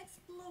very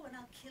next blow, and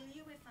I'll kill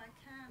you if I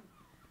can.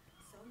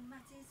 So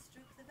Matty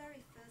struck the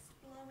very first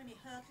blow, and he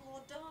hurt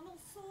Lord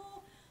Donald sore.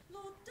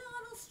 Lord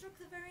Donald struck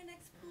the very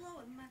next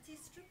blow, and Matty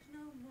struck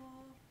no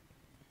more.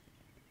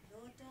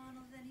 Lord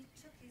Donald then he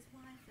took his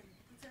wife and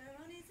put her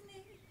on his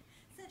knee.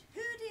 Said,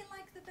 who do you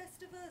like the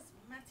best of us,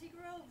 Matty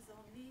Groves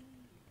or me?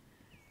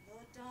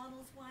 Lord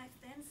Donald's wife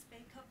then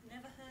spake up,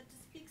 never heard to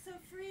speak so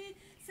free.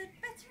 Said,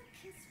 better a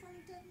kiss from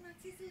dead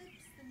Matty's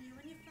lips than you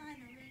and your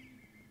finery.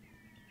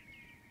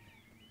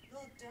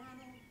 Lord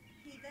Donald,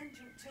 he then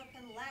jumped up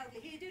and loudly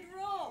he did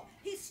roar.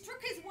 He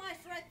struck his wife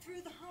right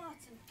through the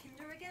heart and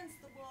pinned her against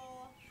the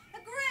wall.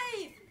 A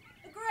grave!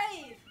 A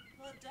grave!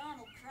 Lord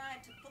Donald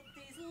cried to put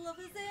these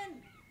lovers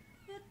in.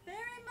 But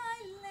bury my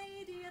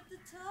lady at the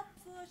top,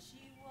 for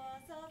she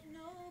was of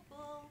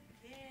noble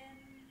kin.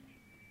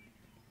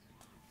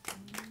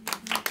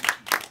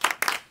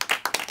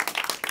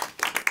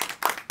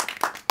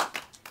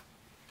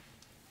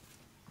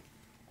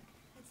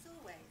 It's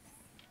always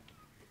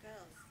the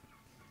girls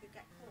who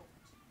get caught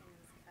in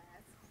these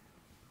affairs.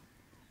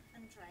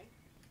 And Drake,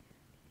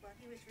 well,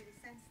 he was really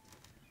sensitive.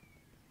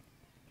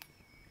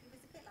 He was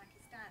a bit like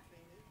his dad,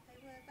 really. They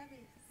were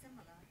very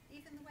similar.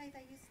 Even the way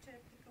they used to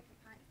pick up a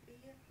pint of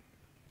beer,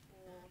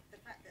 or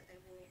the fact that they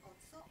wore odd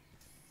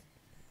socks.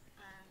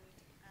 And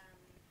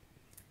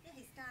yeah,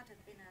 his dad had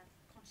been a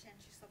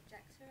conscientious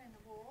objector in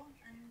the war,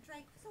 and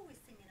Drake was always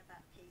singing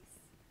about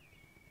peace.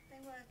 They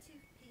were two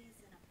peas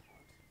in a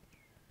pod.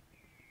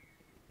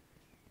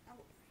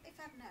 Oh, if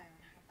I'd known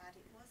how bad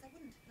it was, I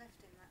wouldn't have left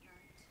him that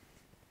night.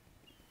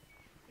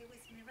 It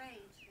was my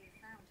rage who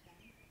found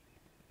him.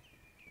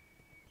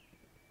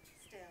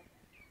 Still,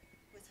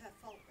 it was her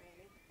fault,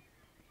 really.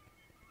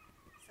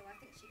 So I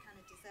think she kind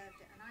of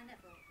deserved it, and I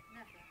never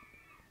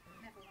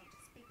want to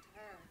speak to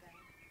her again.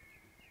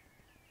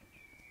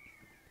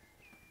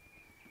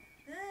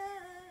 The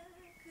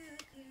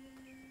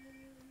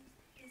cuckoo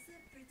is a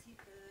pretty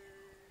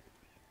bird.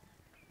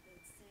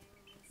 It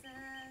sings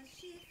as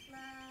she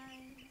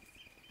flies.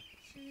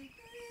 She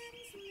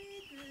brings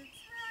me good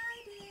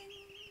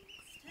tidings,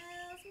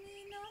 tells me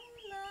no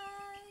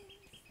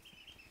lies.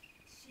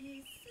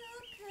 She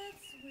sucketh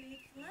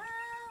sweet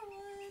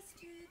flowers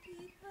to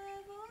keep her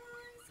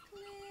voice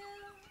clear.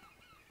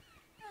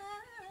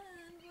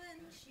 And when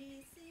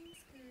she sings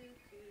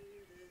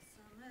cuckoo, the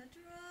summer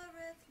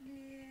draweth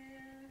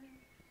near.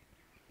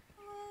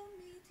 Oh,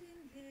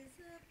 meeting is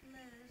a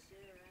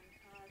pleasure, and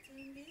parting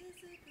living is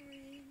a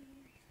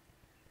grief.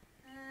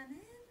 An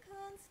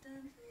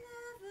inconstant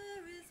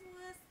lover is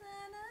worse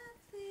than a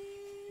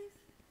thief.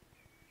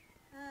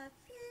 A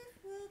thief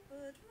will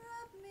but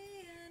rob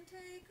me and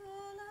take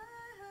all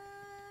I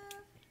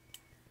have,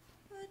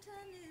 but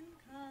an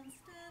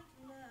inconstant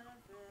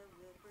lover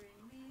will bring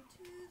me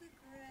to the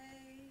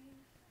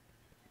grave.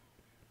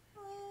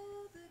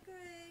 Oh, the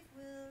grave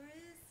will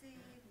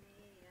receive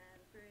me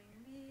and bring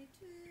me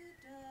to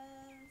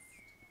dust.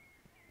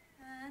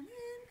 An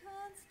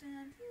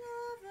inconstant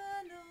lover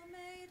no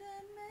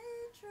maiden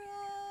may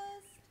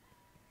trust.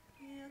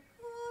 He'll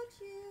court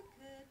you,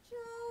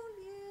 cajole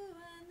you,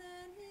 and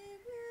then he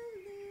will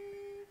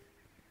leave.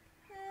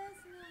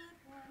 There's not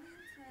 1 in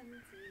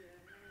 20 a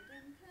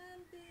maiden can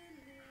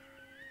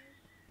believe.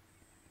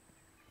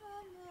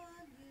 Come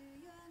all you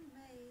young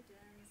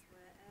maidens,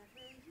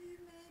 wherever you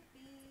may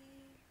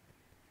be,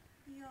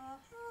 your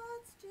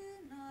hearts do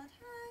not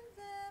hang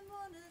them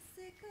on a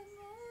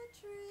sycamore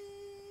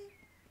tree.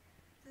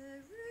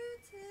 The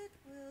root it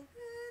will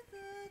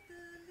wither,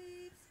 the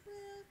leaves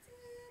will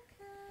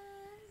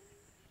decay.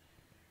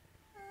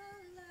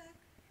 Alack,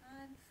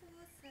 I'm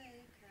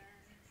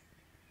forsaken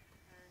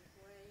and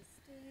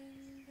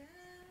wasting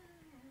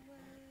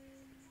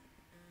away.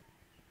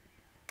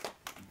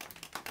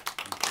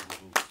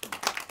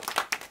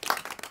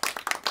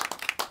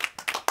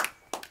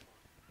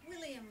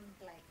 William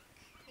Blake,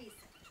 he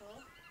said it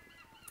all.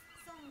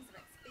 Songs of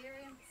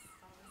experience,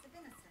 songs of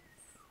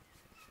innocence.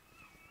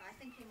 I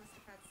think he must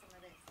have had some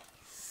of this.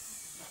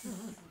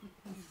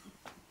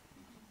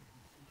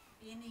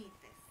 You need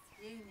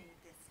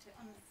this to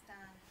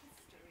understand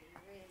history,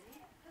 really,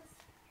 because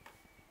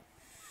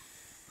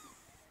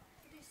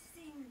it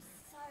seems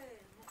so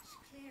much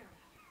clearer.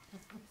 So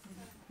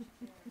much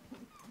clearer.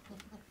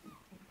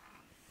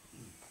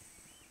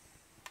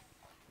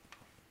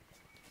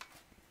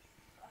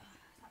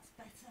 That's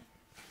better.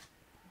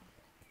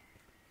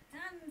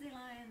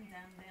 Dandelion,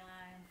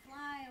 dandelion,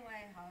 fly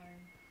away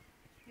home.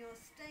 Your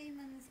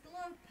stamens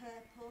glow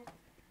purple,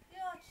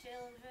 your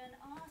children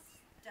are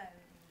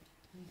stoned.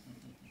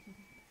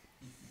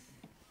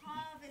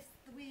 Harvest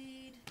the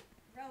weed,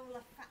 roll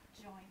a fat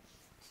joint.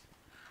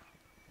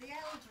 The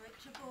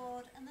eldritch are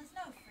bored and there's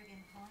no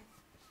friggin' point.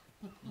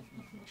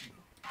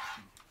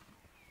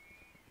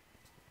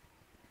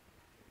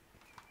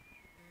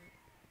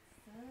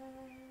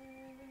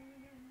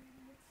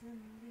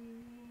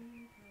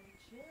 Certainly the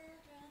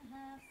children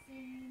have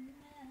seen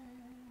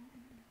men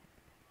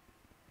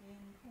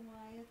in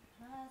quiet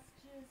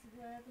pastures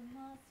where the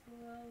moss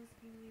grows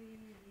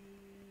green.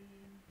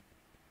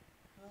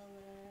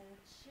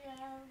 Coloured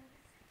shells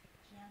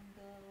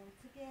jangle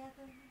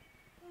together,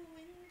 the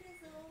wind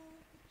is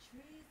old, the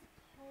trees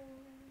are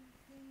cold,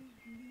 the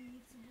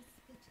leaves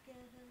whisper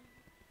together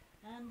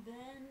and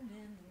bend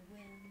in the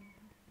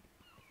wind.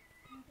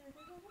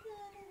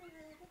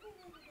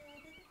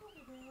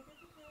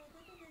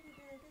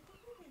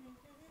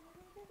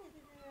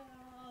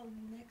 Oh,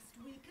 next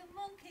week a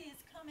monkey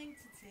is coming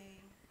to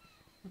tea.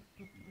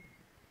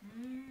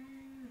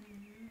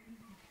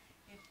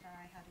 If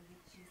I had a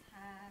witch's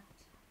hat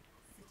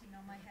sitting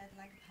on my head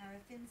like a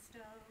paraffin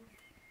stove,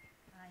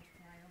 I'd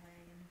fly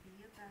away and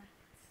be a bat.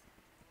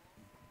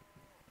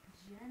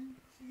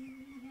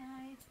 Gently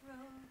I'd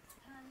rope,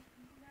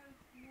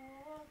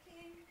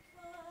 walking,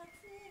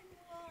 putting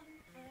one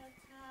foot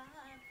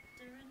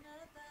after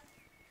another,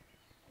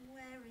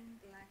 wearing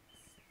black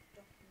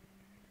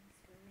stockings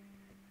for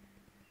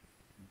rings.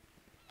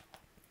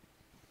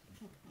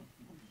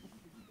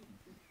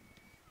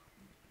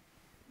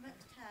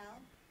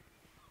 McTell,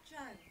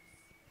 Jones,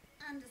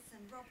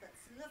 Anderson,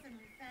 Roberts, Love and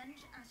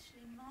Revenge,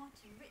 Ashley,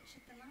 Martin,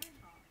 Richard the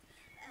Lionheart,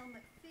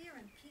 Elmer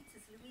Fearon,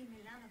 Peters, Louis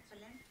Milan of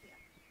Valencia,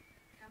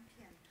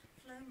 Campion,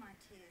 flow my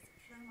tears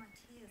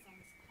on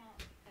this park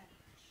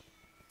bench.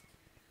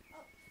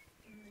 Up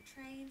in the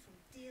train from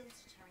Deal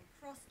to Charing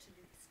Cross to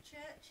Luke's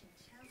Church in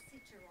Chelsea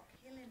to Rock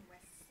Hill in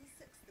West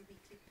Sussex, the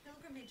weekly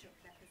pilgrimage up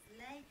Lepers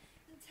Lay,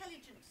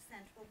 intelligent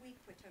descent where we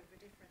quit over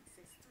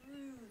differences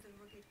through the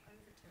rugged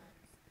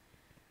overtones.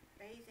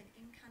 Bathe in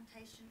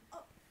incantation,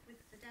 up with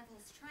the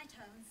devil's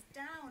tritones,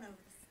 down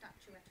over the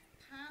statuette of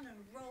Pan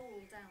and roll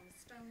down the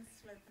stone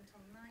slope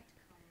until night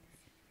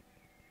comes,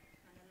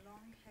 and a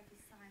long heavy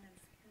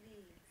silence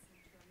bleeds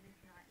into a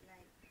midnight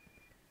lake.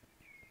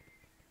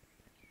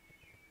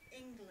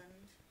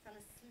 England fell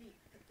asleep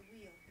at the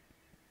wheel,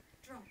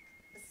 drunk,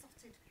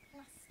 besotted,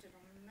 plastered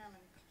on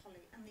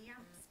melancholy, and the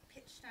amps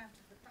pitched out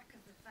of the back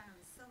of the van,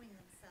 sowing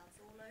themselves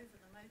all over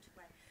the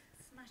motorway,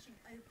 smashing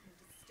open,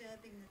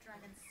 disturbing the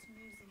dragon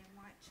snoozing in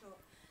white chalk.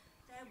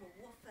 There were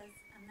woofers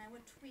and there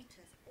were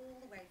tweeters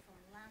all the way from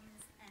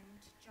Land's End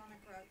to John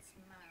O'Groat's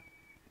mouth.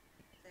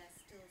 They're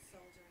still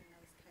soldering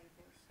those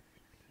cables.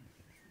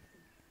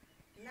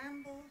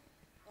 Lamble,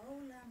 oh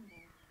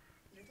Lamble,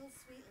 little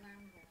sweet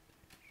Lamble,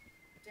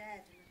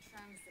 dead in a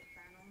transit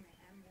van on the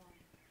M1.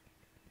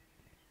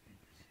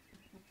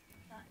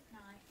 That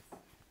night,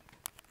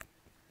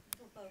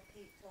 little Bo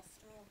Peep lost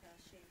all her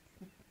sheep.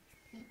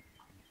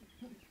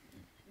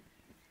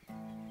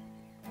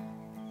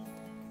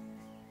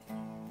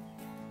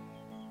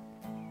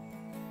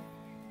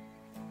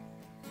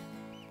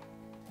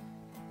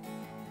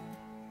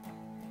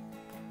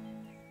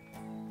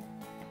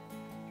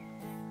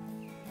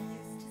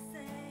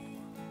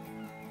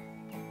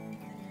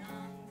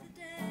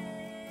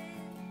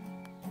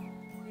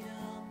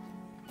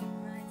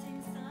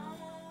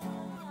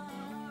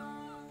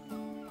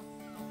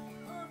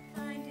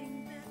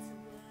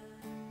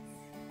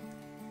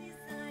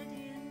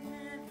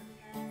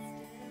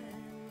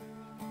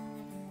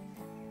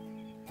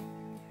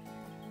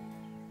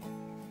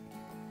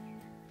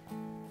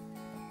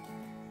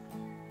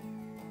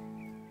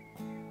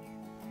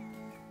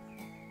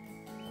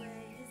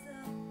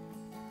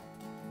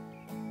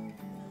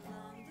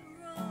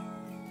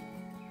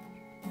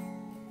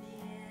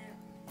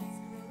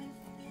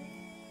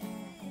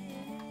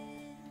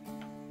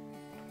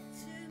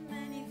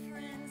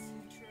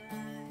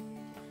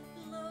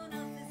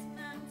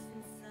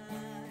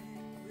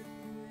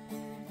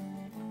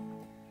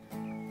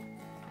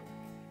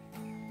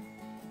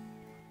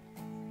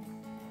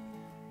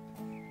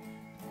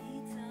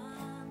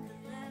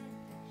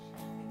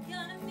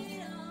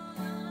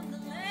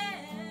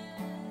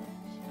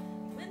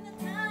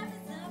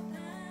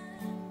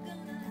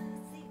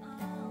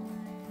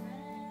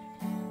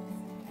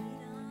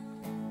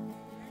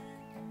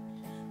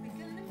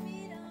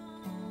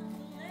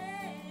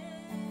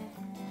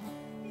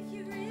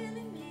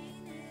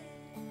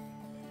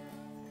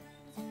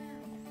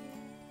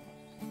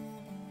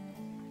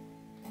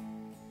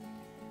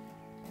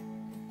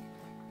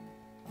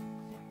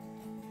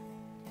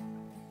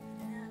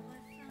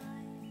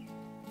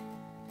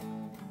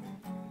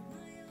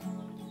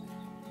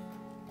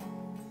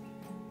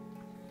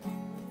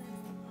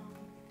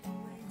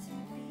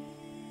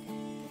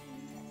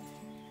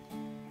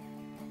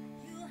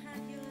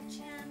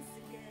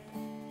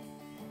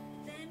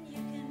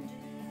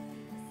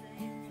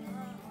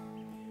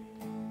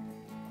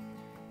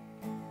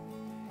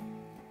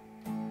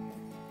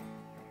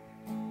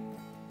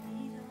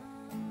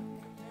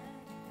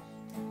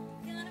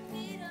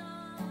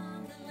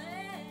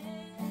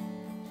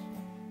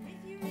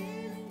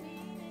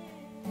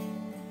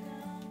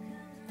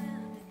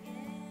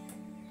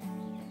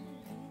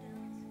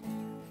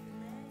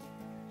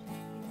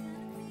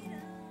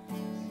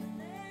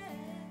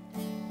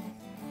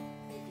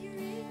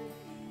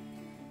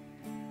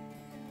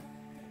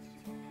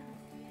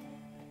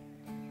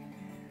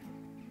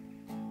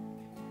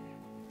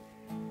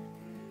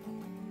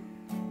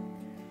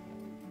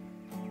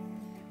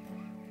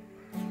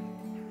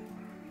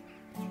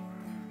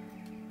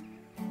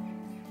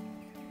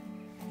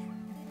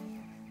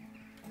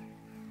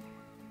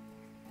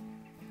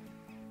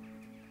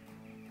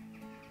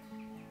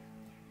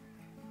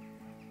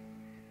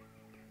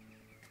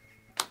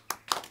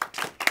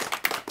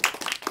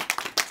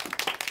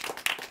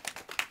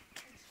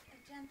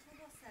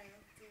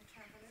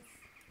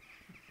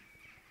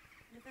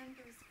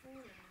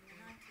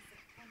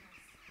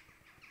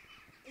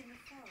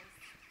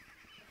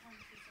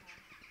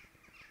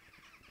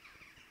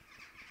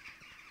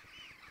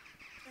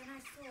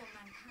 saw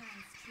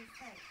mankind's true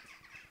fate,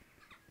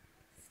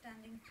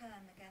 standing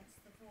firm against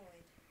the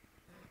void.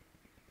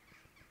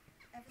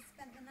 Ever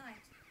spent the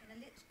night in a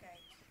lich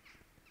gate,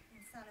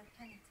 in salad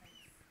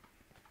penitence?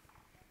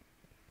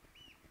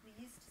 We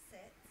used to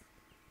sit,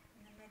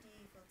 in the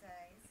medieval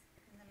days,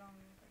 in the long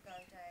ago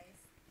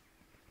days,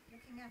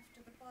 looking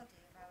after the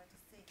body of our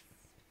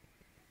deceased.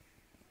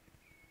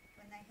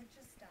 When they had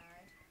just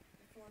died,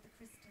 before the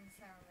Christian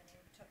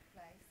ceremony took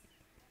place,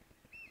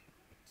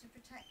 to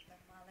protect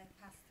them while they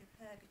passed through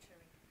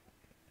purgatory.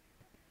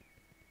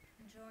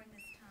 And during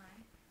this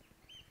time,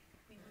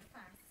 we would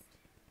fast.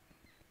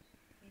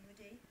 We would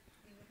eat,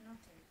 we would not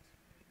eat.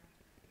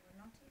 We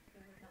would not eat, we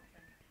would not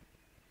drink.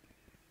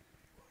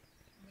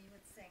 And we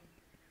would sing.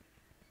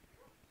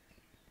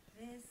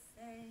 This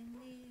they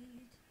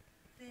need,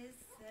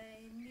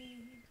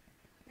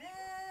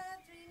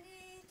 every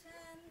need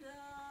and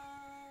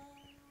all.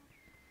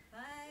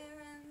 Fire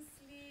and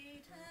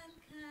sleet and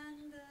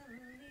candle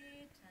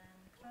lit,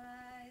 and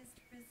Christ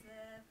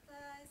preserve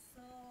thy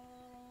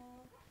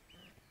soul.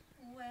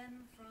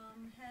 When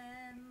from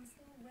hence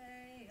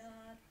away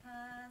art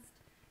past,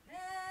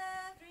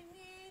 every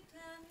need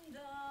and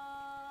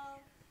all,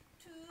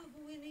 to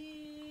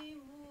Winnie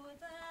Moore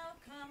thou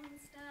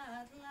comest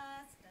at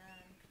last,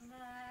 and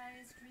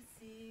Christ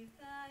receive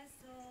thy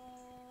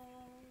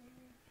soul.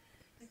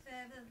 If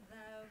ever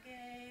thou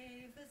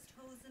gavest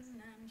hosen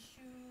and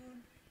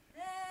shoon,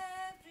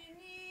 every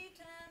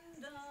need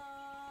and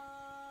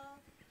all,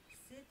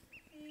 sit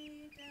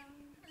thee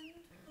down and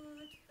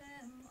put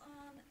them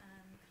on,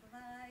 and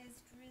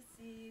Christ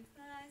receive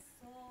thy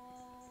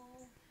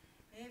soul.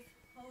 If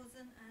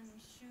hosen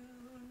and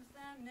shoon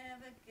thou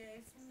never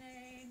gavest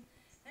main,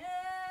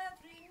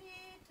 every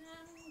need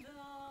and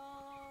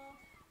all,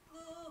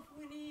 the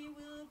Winnie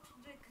will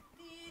prick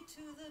thee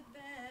to the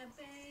bare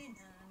bane,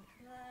 and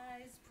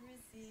Christ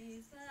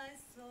receive thy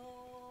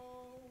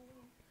soul.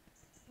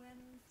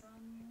 When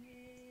from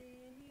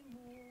Winnie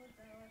Moore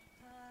thou art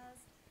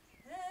past,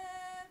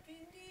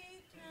 every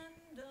need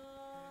and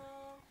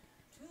all,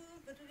 to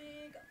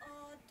Brig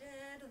or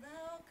dead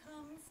thou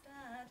comest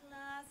at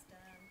last,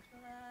 and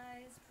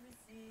Christ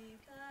receive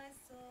thy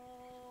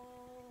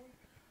soul.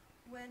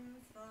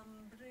 When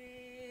from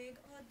Brig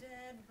or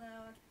dead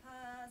thou art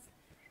past,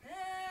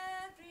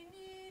 every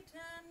need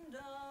and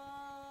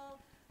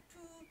all,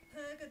 to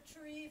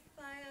purgatory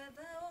fire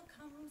thou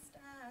comest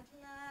at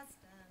last,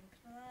 and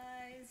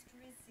Christ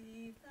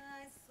receive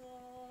thy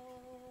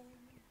soul.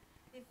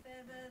 If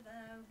ever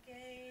thou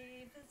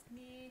gavest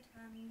meat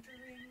and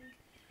drink,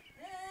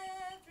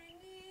 every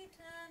need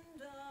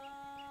and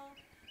all,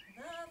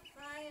 the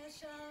fire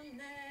shall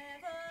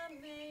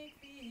never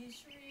make thee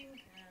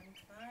shrink, and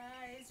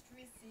Christ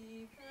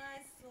receive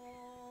thy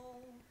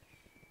soul.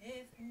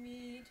 If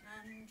meat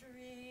and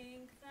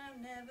drink thou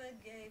never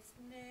gavest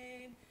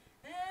main,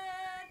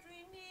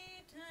 every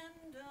need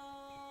and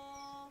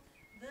all,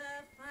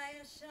 the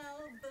fire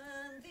shall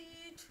burn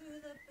thee to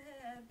the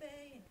bare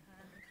bane,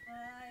 and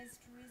Christ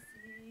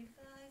receive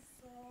thy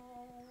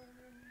soul.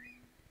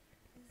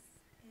 This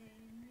a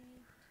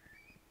meat,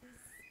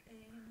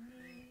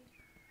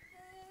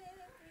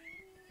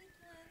 every need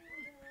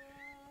and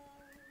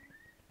all,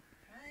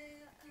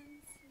 fire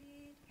and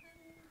sleet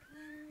and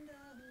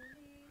candle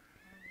lit,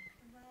 and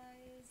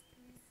Christ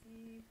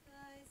receive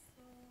thy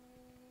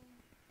soul.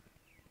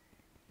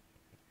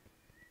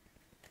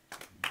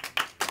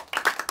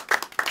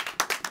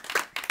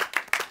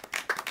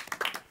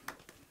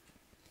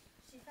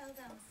 She fell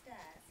down the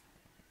stairs.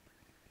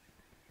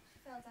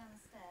 At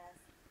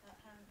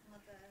her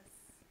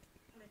mother's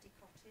holiday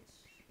cottage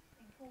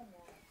in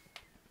Cornwall.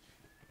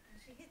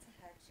 And she hit her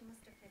head. She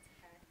must have hit her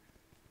head.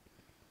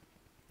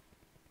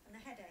 And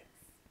the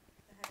headaches,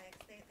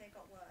 they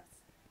got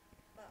worse.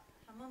 But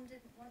her mum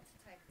didn't want to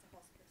take her to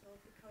hospital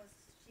because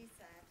she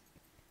said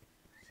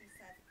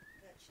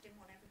that she didn't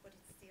want everybody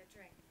to see her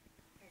drink,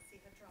 or see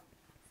her drunk,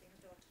 see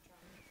her daughter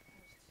drunk.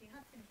 And she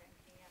had been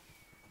drinking, yeah.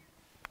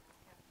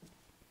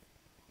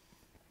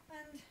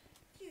 And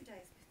a few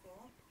days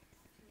before,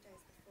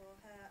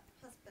 her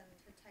husband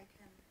had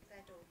taken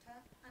their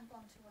daughter and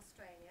gone to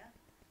Australia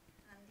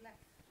and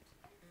left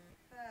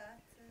her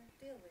to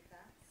deal with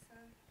that.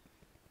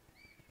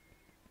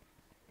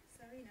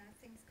 So you know,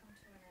 things come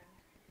to an end.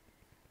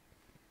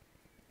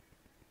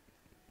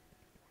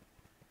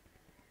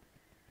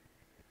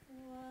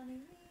 One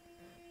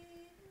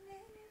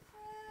evening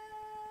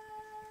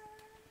fell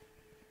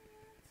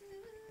to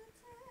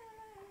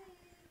take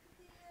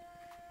the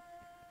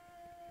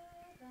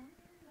earth down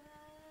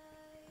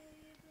by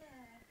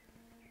Blackwaterside,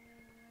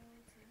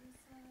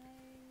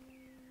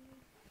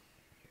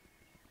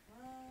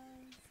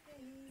 was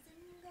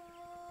gazing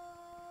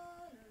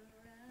all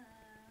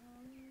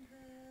around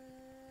her,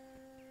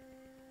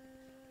 and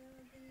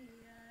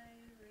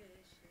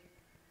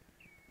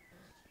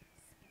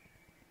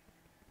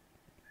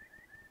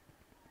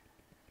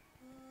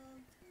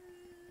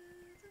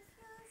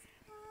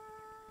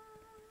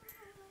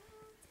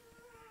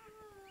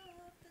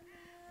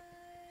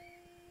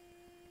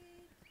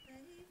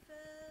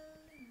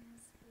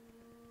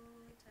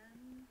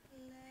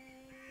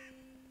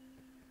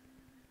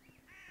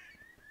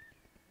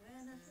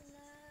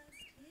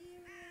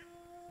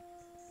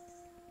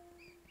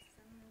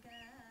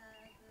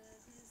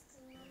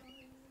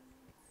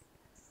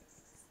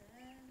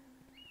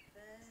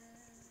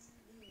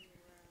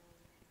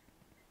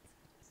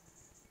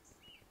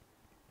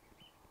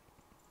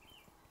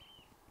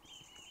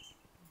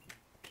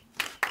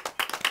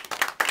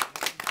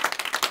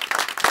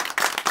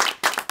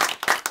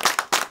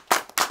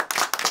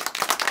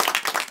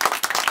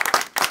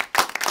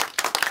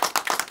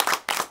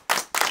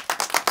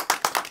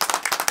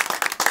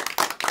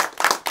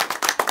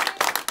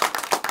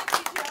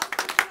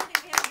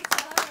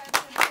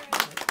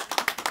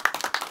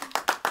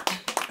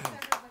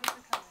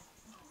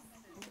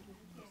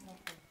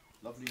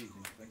Lovely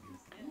evening, thank you.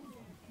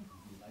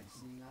 You like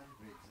seeing our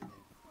grapes again?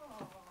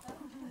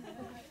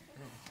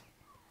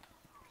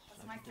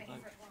 That's my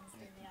favourite one.